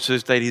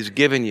resources that he's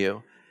given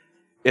you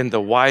in the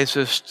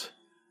wisest,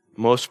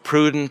 most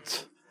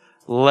prudent,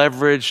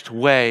 leveraged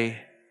way,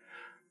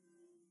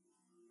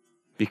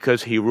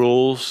 because he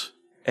rules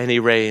and he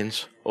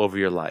reigns over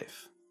your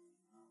life.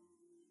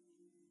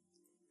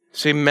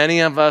 See, many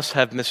of us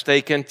have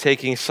mistaken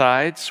taking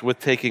sides with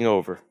taking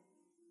over.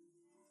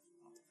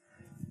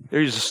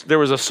 There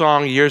was a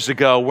song years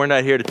ago, we're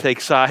not here to take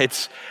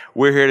sides,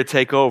 we're here to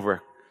take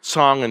over.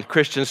 Song in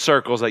Christian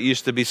circles that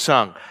used to be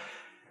sung.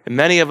 And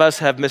many of us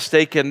have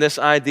mistaken this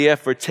idea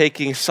for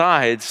taking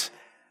sides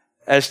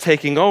as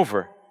taking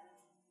over.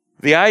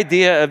 The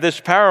idea of this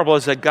parable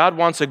is that God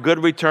wants a good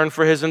return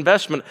for his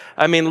investment.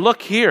 I mean,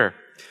 look here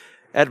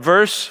at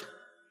verse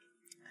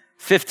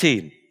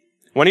 15.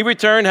 When he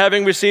returned,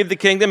 having received the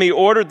kingdom, he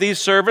ordered these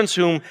servants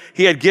whom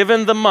he had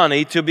given the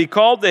money to be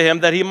called to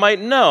him, that he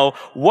might know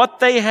what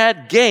they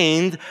had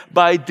gained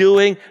by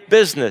doing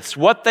business.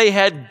 What they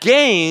had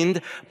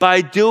gained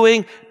by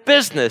doing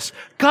business.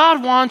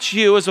 God wants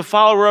you as a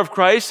follower of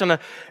Christ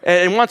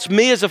and wants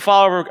me as a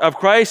follower of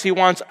Christ. He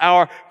wants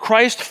our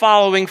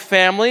Christ-following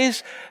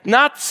families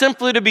not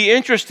simply to be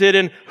interested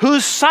in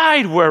whose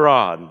side we're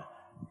on,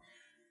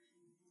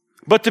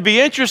 but to be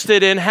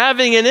interested in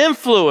having an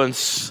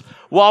influence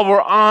while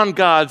we're on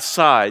God's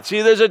side.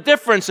 See, there's a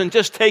difference in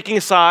just taking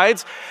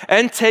sides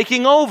and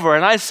taking over.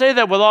 And I say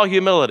that with all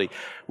humility.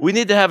 We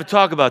need to have a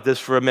talk about this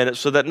for a minute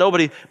so that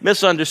nobody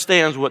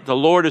misunderstands what the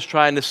Lord is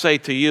trying to say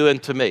to you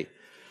and to me.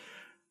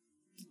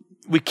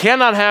 We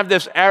cannot have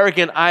this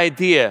arrogant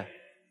idea.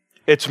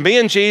 It's me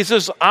and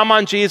Jesus. I'm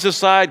on Jesus'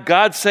 side.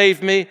 God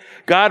saved me.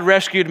 God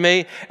rescued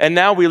me. And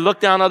now we look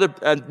down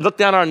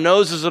our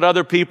noses at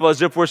other people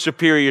as if we're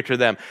superior to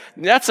them.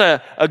 That's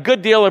a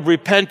good deal of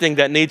repenting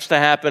that needs to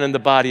happen in the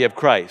body of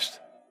Christ.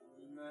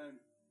 Amen.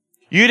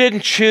 You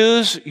didn't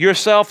choose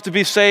yourself to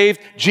be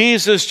saved.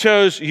 Jesus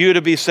chose you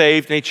to be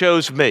saved, and he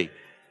chose me.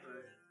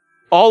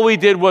 All we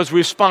did was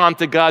respond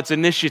to God's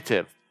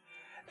initiative.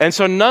 And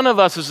so none of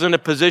us is in a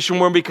position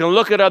where we can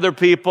look at other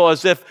people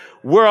as if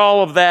we're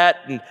all of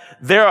that and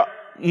they're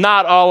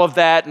not all of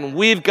that and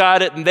we've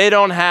got it and they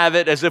don't have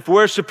it, as if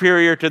we're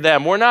superior to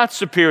them. We're not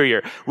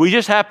superior. We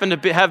just happen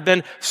to have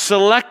been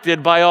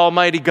selected by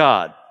Almighty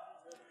God.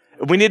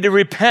 We need to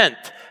repent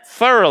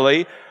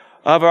thoroughly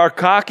of our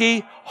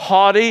cocky,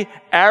 haughty,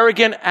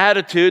 arrogant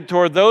attitude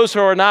toward those who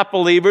are not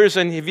believers.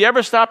 And have you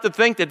ever stopped to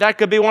think that that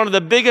could be one of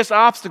the biggest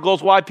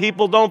obstacles why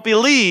people don't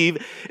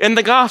believe in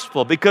the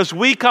gospel? Because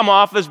we come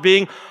off as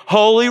being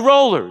holy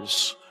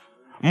rollers,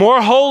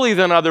 more holy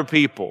than other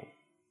people,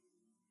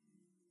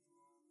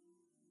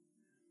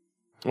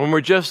 when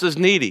we're just as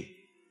needy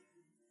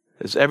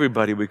as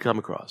everybody we come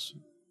across.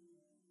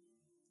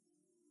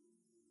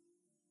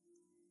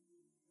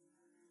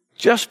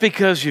 Just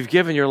because you've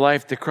given your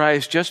life to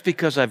Christ, just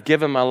because I've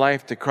given my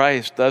life to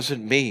Christ,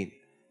 doesn't mean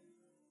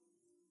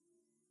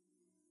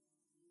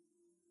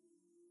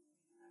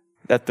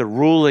that the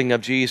ruling of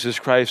Jesus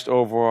Christ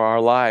over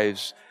our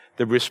lives,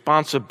 the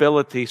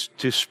responsibility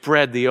to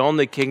spread the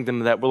only kingdom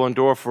that will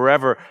endure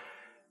forever,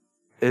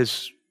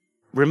 is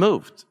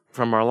removed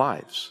from our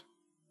lives.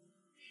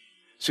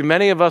 See,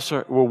 many of us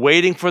we're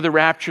waiting for the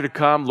rapture to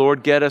come.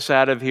 Lord, get us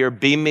out of here.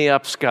 Beam me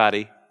up,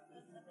 Scotty.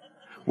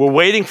 We're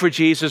waiting for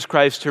Jesus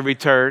Christ to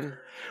return.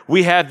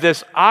 We have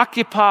this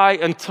occupy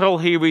until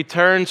he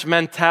returns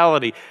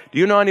mentality. Do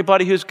you know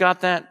anybody who's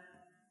got that?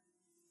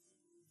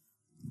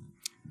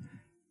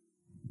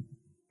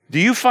 Do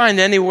you find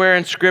anywhere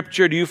in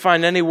Scripture, do you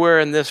find anywhere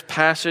in this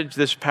passage,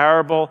 this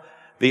parable,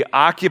 the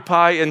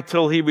occupy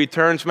until he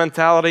returns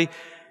mentality?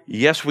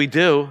 Yes, we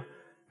do.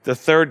 The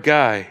third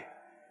guy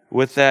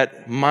with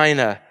that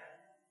mina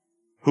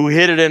who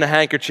hid it in a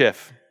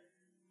handkerchief.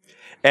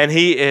 And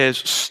he is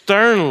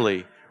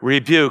sternly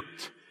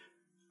rebuked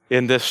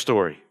in this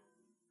story.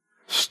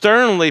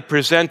 Sternly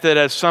presented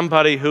as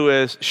somebody who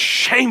is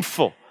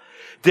shameful,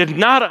 did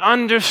not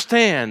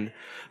understand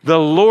the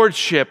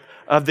lordship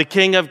of the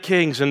King of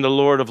Kings and the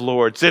Lord of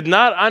Lords, did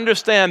not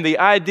understand the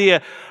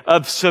idea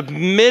of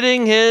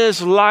submitting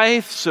his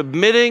life,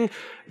 submitting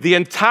the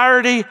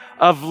entirety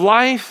of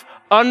life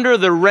under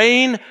the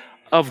reign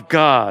of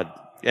God.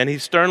 And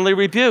he's sternly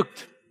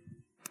rebuked.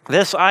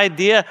 This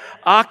idea,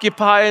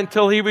 occupy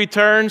until he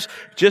returns,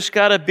 just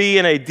got to be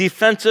in a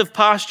defensive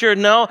posture.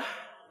 No,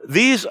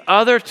 these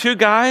other two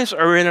guys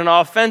are in an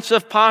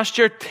offensive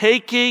posture,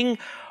 taking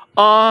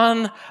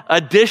on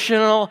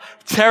additional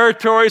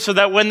territory so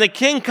that when the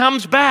king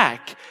comes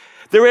back,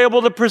 they're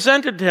able to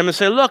present it to him and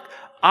say, look,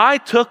 I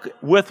took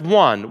with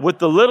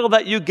the little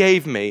that you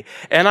gave me,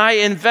 and I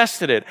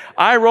invested it.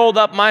 I rolled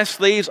up my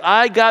sleeves.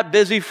 I got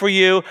busy for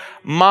you.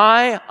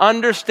 My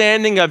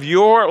understanding of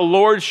your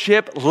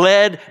lordship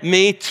led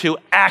me to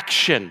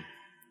action.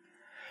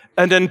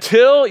 And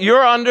until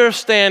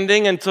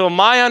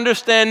my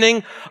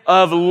understanding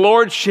of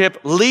lordship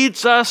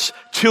leads us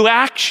to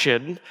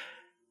action,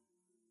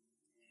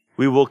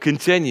 we will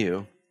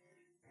continue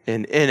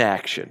in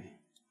inaction.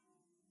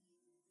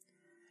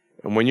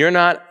 And when you're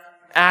not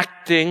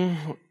acting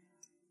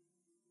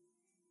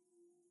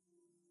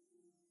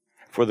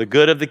for the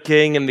good of the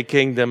king and the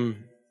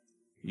kingdom,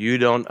 you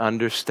don't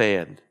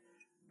understand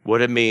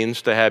what it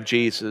means to have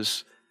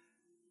Jesus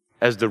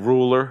as the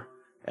ruler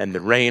and the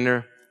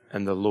reigner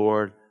and the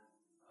Lord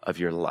of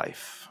your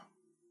life.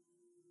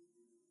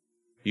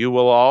 You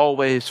will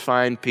always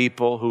find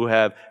people who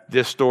have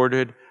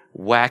distorted,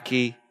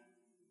 wacky,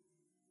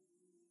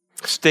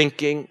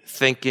 stinking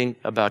thinking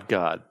about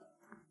God.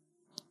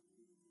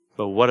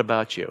 But what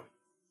about you?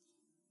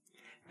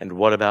 And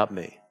what about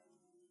me?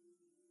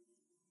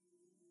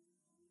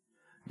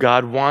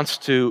 God wants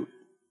to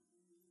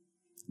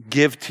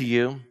give to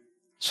you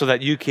so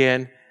that you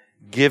can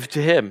give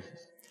to Him.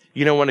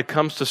 You know, when it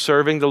comes to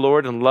serving the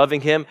Lord and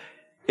loving Him,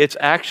 it's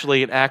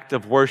actually an act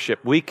of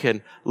worship. We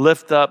can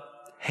lift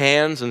up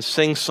hands and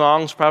sing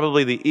songs,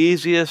 probably the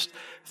easiest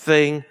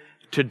thing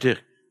to do.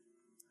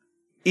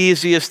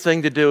 Easiest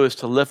thing to do is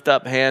to lift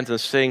up hands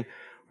and sing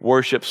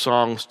worship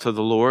songs to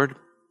the Lord.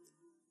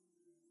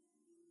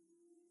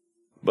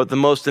 But the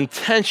most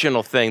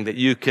intentional thing that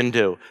you can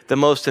do, the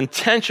most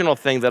intentional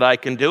thing that I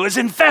can do is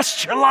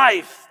invest your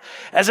life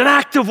as an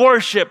act of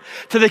worship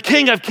to the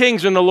King of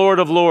Kings and the Lord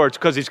of Lords,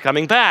 because He's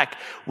coming back.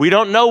 We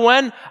don't know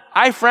when.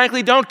 I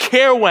frankly don't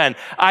care when.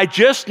 I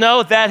just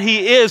know that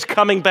He is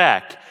coming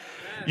back.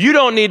 You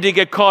don't need to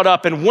get caught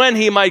up in when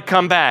He might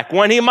come back,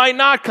 when He might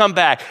not come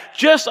back.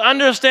 Just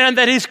understand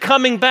that He's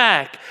coming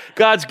back.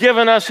 God's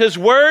given us His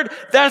word.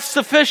 That's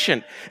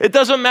sufficient. It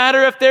doesn't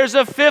matter if there's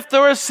a fifth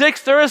or a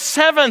sixth or a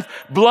seventh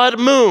blood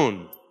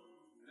moon.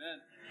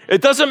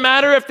 It doesn't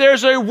matter if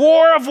there's a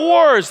war of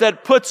wars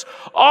that puts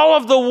all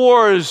of the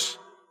wars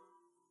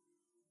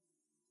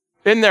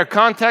in their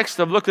context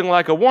of looking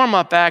like a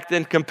warm-up act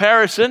in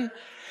comparison.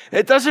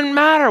 It doesn't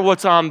matter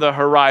what's on the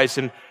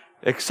horizon,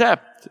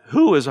 except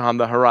who is on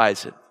the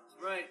horizon.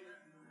 Right.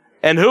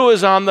 And who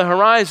is on the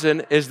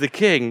horizon is the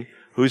King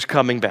who's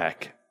coming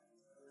back.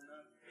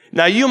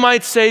 Now, you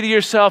might say to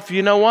yourself,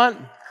 you know what?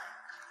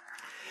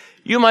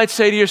 You might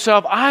say to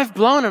yourself, I've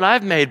blown it.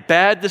 I've made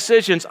bad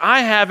decisions.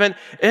 I haven't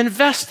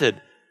invested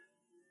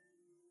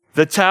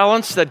the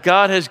talents that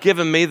God has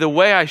given me the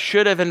way I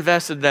should have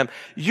invested them.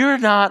 You're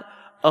not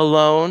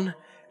alone,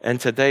 and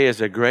today is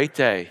a great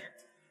day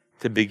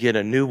to begin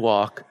a new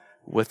walk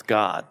with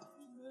God.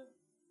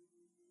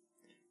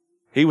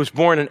 He was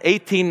born in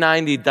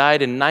 1890,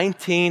 died in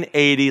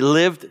 1980,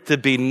 lived to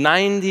be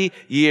 90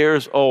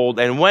 years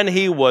old. And when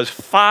he was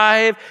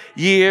 5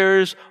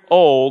 years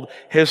old,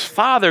 his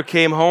father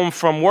came home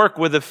from work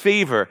with a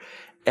fever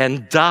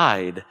and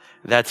died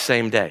that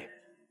same day.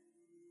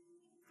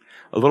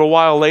 A little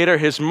while later,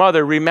 his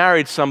mother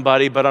remarried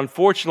somebody, but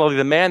unfortunately,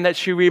 the man that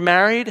she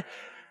remarried,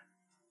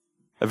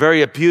 a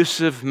very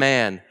abusive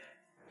man.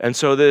 And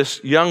so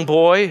this young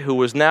boy, who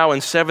was now in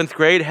 7th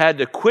grade, had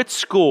to quit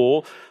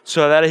school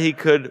so that he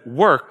could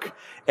work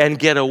and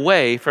get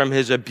away from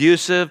his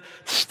abusive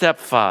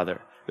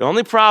stepfather. The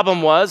only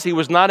problem was he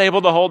was not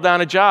able to hold down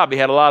a job. He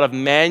had a lot of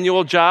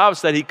manual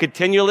jobs that he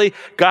continually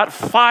got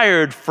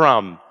fired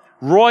from.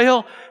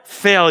 Royal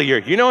failure.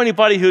 You know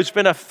anybody who's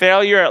been a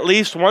failure at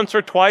least once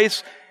or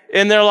twice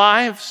in their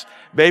lives?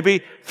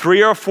 Maybe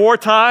 3 or 4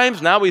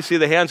 times? Now we see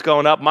the hands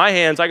going up. My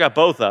hands, I got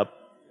both up.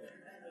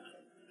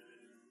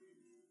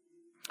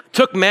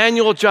 Took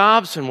manual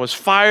jobs and was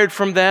fired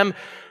from them.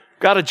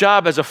 Got a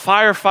job as a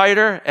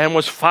firefighter and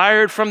was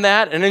fired from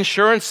that. An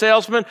insurance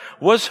salesman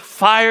was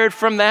fired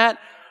from that.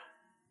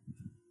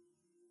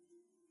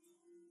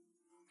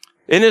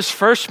 In his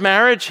first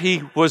marriage,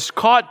 he was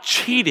caught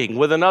cheating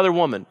with another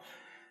woman,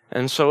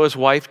 and so his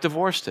wife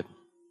divorced him.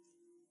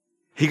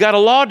 He got a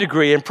law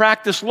degree and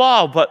practiced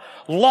law, but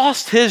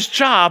lost his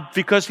job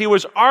because he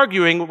was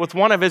arguing with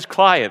one of his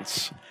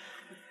clients.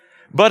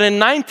 But in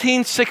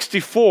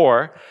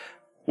 1964,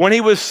 when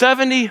he was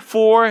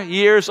 74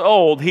 years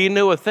old, he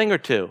knew a thing or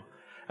two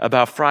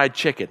about fried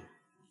chicken.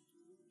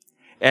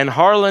 And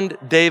Harland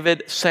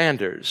David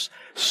Sanders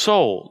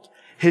sold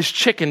his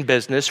chicken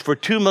business for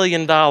 $2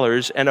 million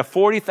and a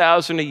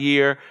 $40,000 a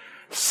year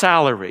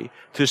salary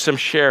to some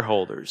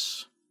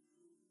shareholders.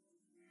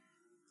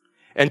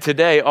 And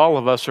today, all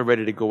of us are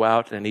ready to go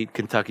out and eat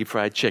Kentucky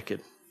Fried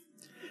Chicken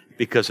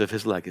because of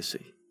his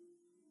legacy.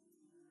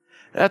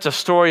 That's a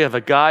story of a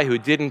guy who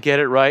didn't get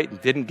it right,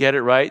 and didn't get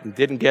it right, and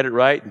didn't get it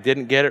right, and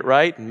didn't get it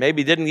right, and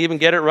maybe didn't even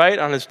get it right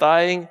on his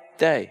dying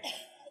day.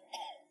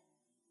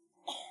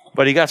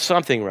 But he got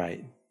something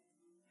right.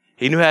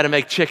 He knew how to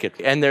make chicken.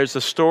 And there's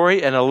a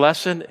story and a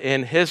lesson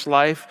in his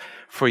life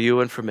for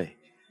you and for me.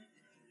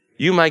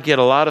 You might get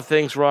a lot of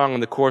things wrong in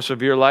the course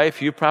of your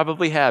life. You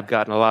probably have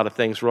gotten a lot of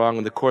things wrong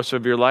in the course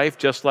of your life,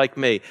 just like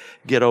me.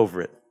 Get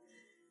over it.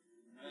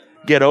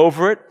 Get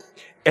over it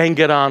and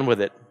get on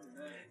with it.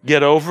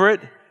 Get over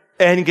it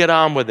and get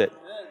on with it.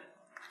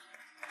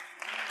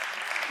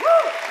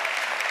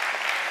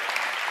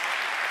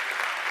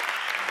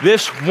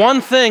 This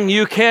one thing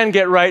you can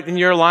get right in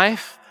your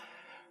life,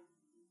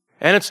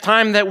 and it's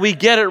time that we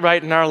get it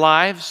right in our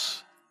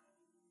lives.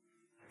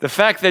 The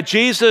fact that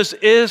Jesus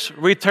is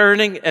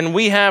returning, and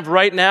we have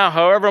right now,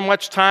 however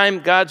much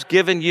time God's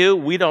given you,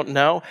 we don't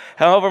know.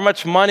 However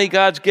much money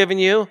God's given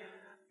you,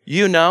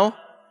 you know.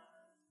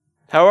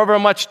 However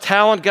much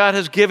talent God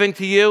has given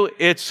to you,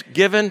 it's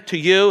given to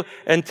you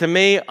and to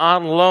me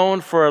on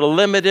loan for a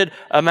limited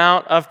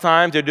amount of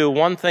time to do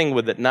one thing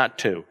with it, not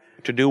two.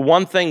 To do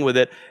one thing with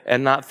it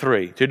and not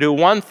three. To do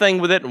one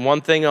thing with it and one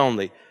thing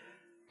only.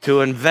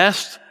 To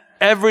invest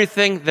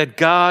everything that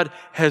God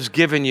has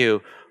given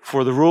you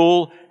for the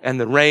rule and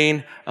the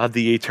reign of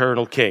the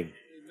eternal King.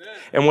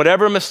 And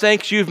whatever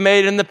mistakes you've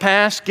made in the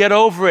past, get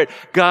over it.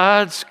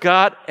 God's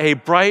got a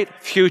bright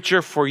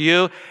future for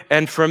you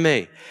and for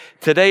me.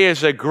 Today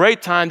is a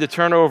great time to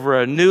turn over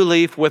a new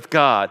leaf with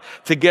God,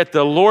 to get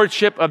the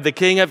lordship of the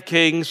King of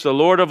Kings, the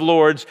Lord of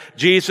Lords,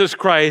 Jesus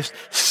Christ,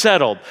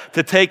 settled,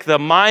 to take the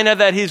mina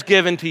that he's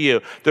given to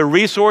you, the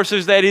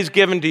resources that he's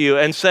given to you,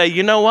 and say,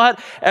 you know what?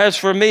 As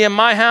for me and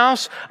my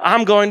house,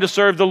 I'm going to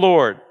serve the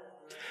Lord.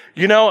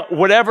 You know,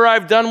 whatever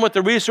I've done with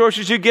the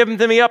resources you've given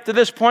to me up to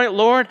this point,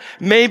 Lord,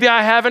 maybe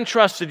I haven't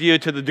trusted you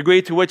to the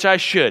degree to which I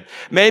should.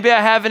 Maybe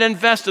I haven't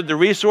invested the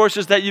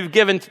resources that you've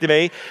given to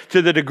me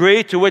to the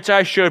degree to which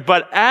I should.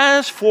 But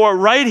as for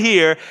right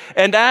here,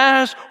 and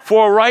as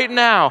for right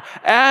now,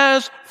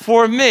 as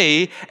for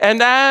me,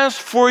 and as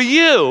for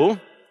you,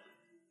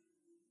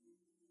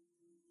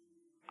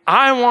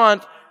 I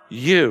want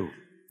you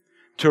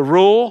to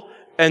rule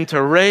and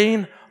to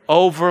reign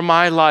over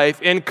my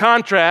life. In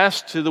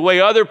contrast to the way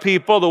other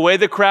people, the way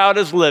the crowd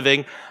is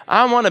living,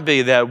 I want to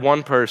be that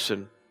one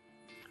person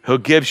who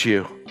gives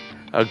you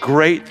a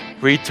great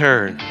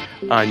return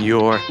on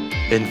your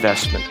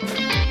investment.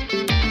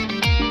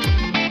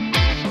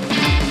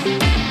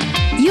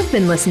 You've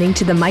been listening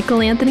to the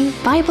Michael Anthony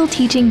Bible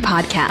Teaching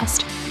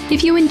Podcast.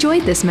 If you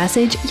enjoyed this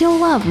message, you'll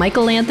love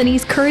Michael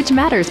Anthony's Courage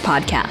Matters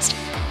podcast,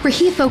 where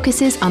he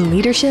focuses on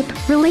leadership,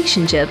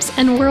 relationships,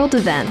 and world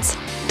events.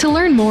 To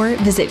learn more,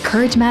 visit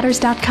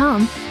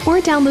CourageMatters.com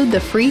or download the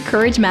free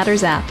Courage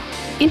Matters app.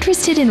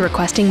 Interested in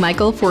requesting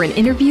Michael for an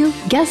interview,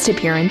 guest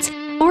appearance,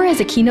 or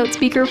as a keynote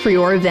speaker for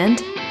your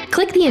event?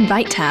 Click the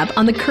Invite tab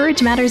on the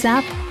Courage Matters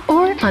app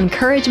or on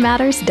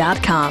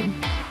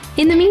CourageMatters.com.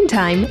 In the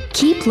meantime,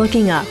 keep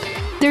looking up.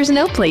 There's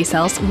no place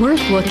else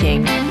worth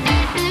looking.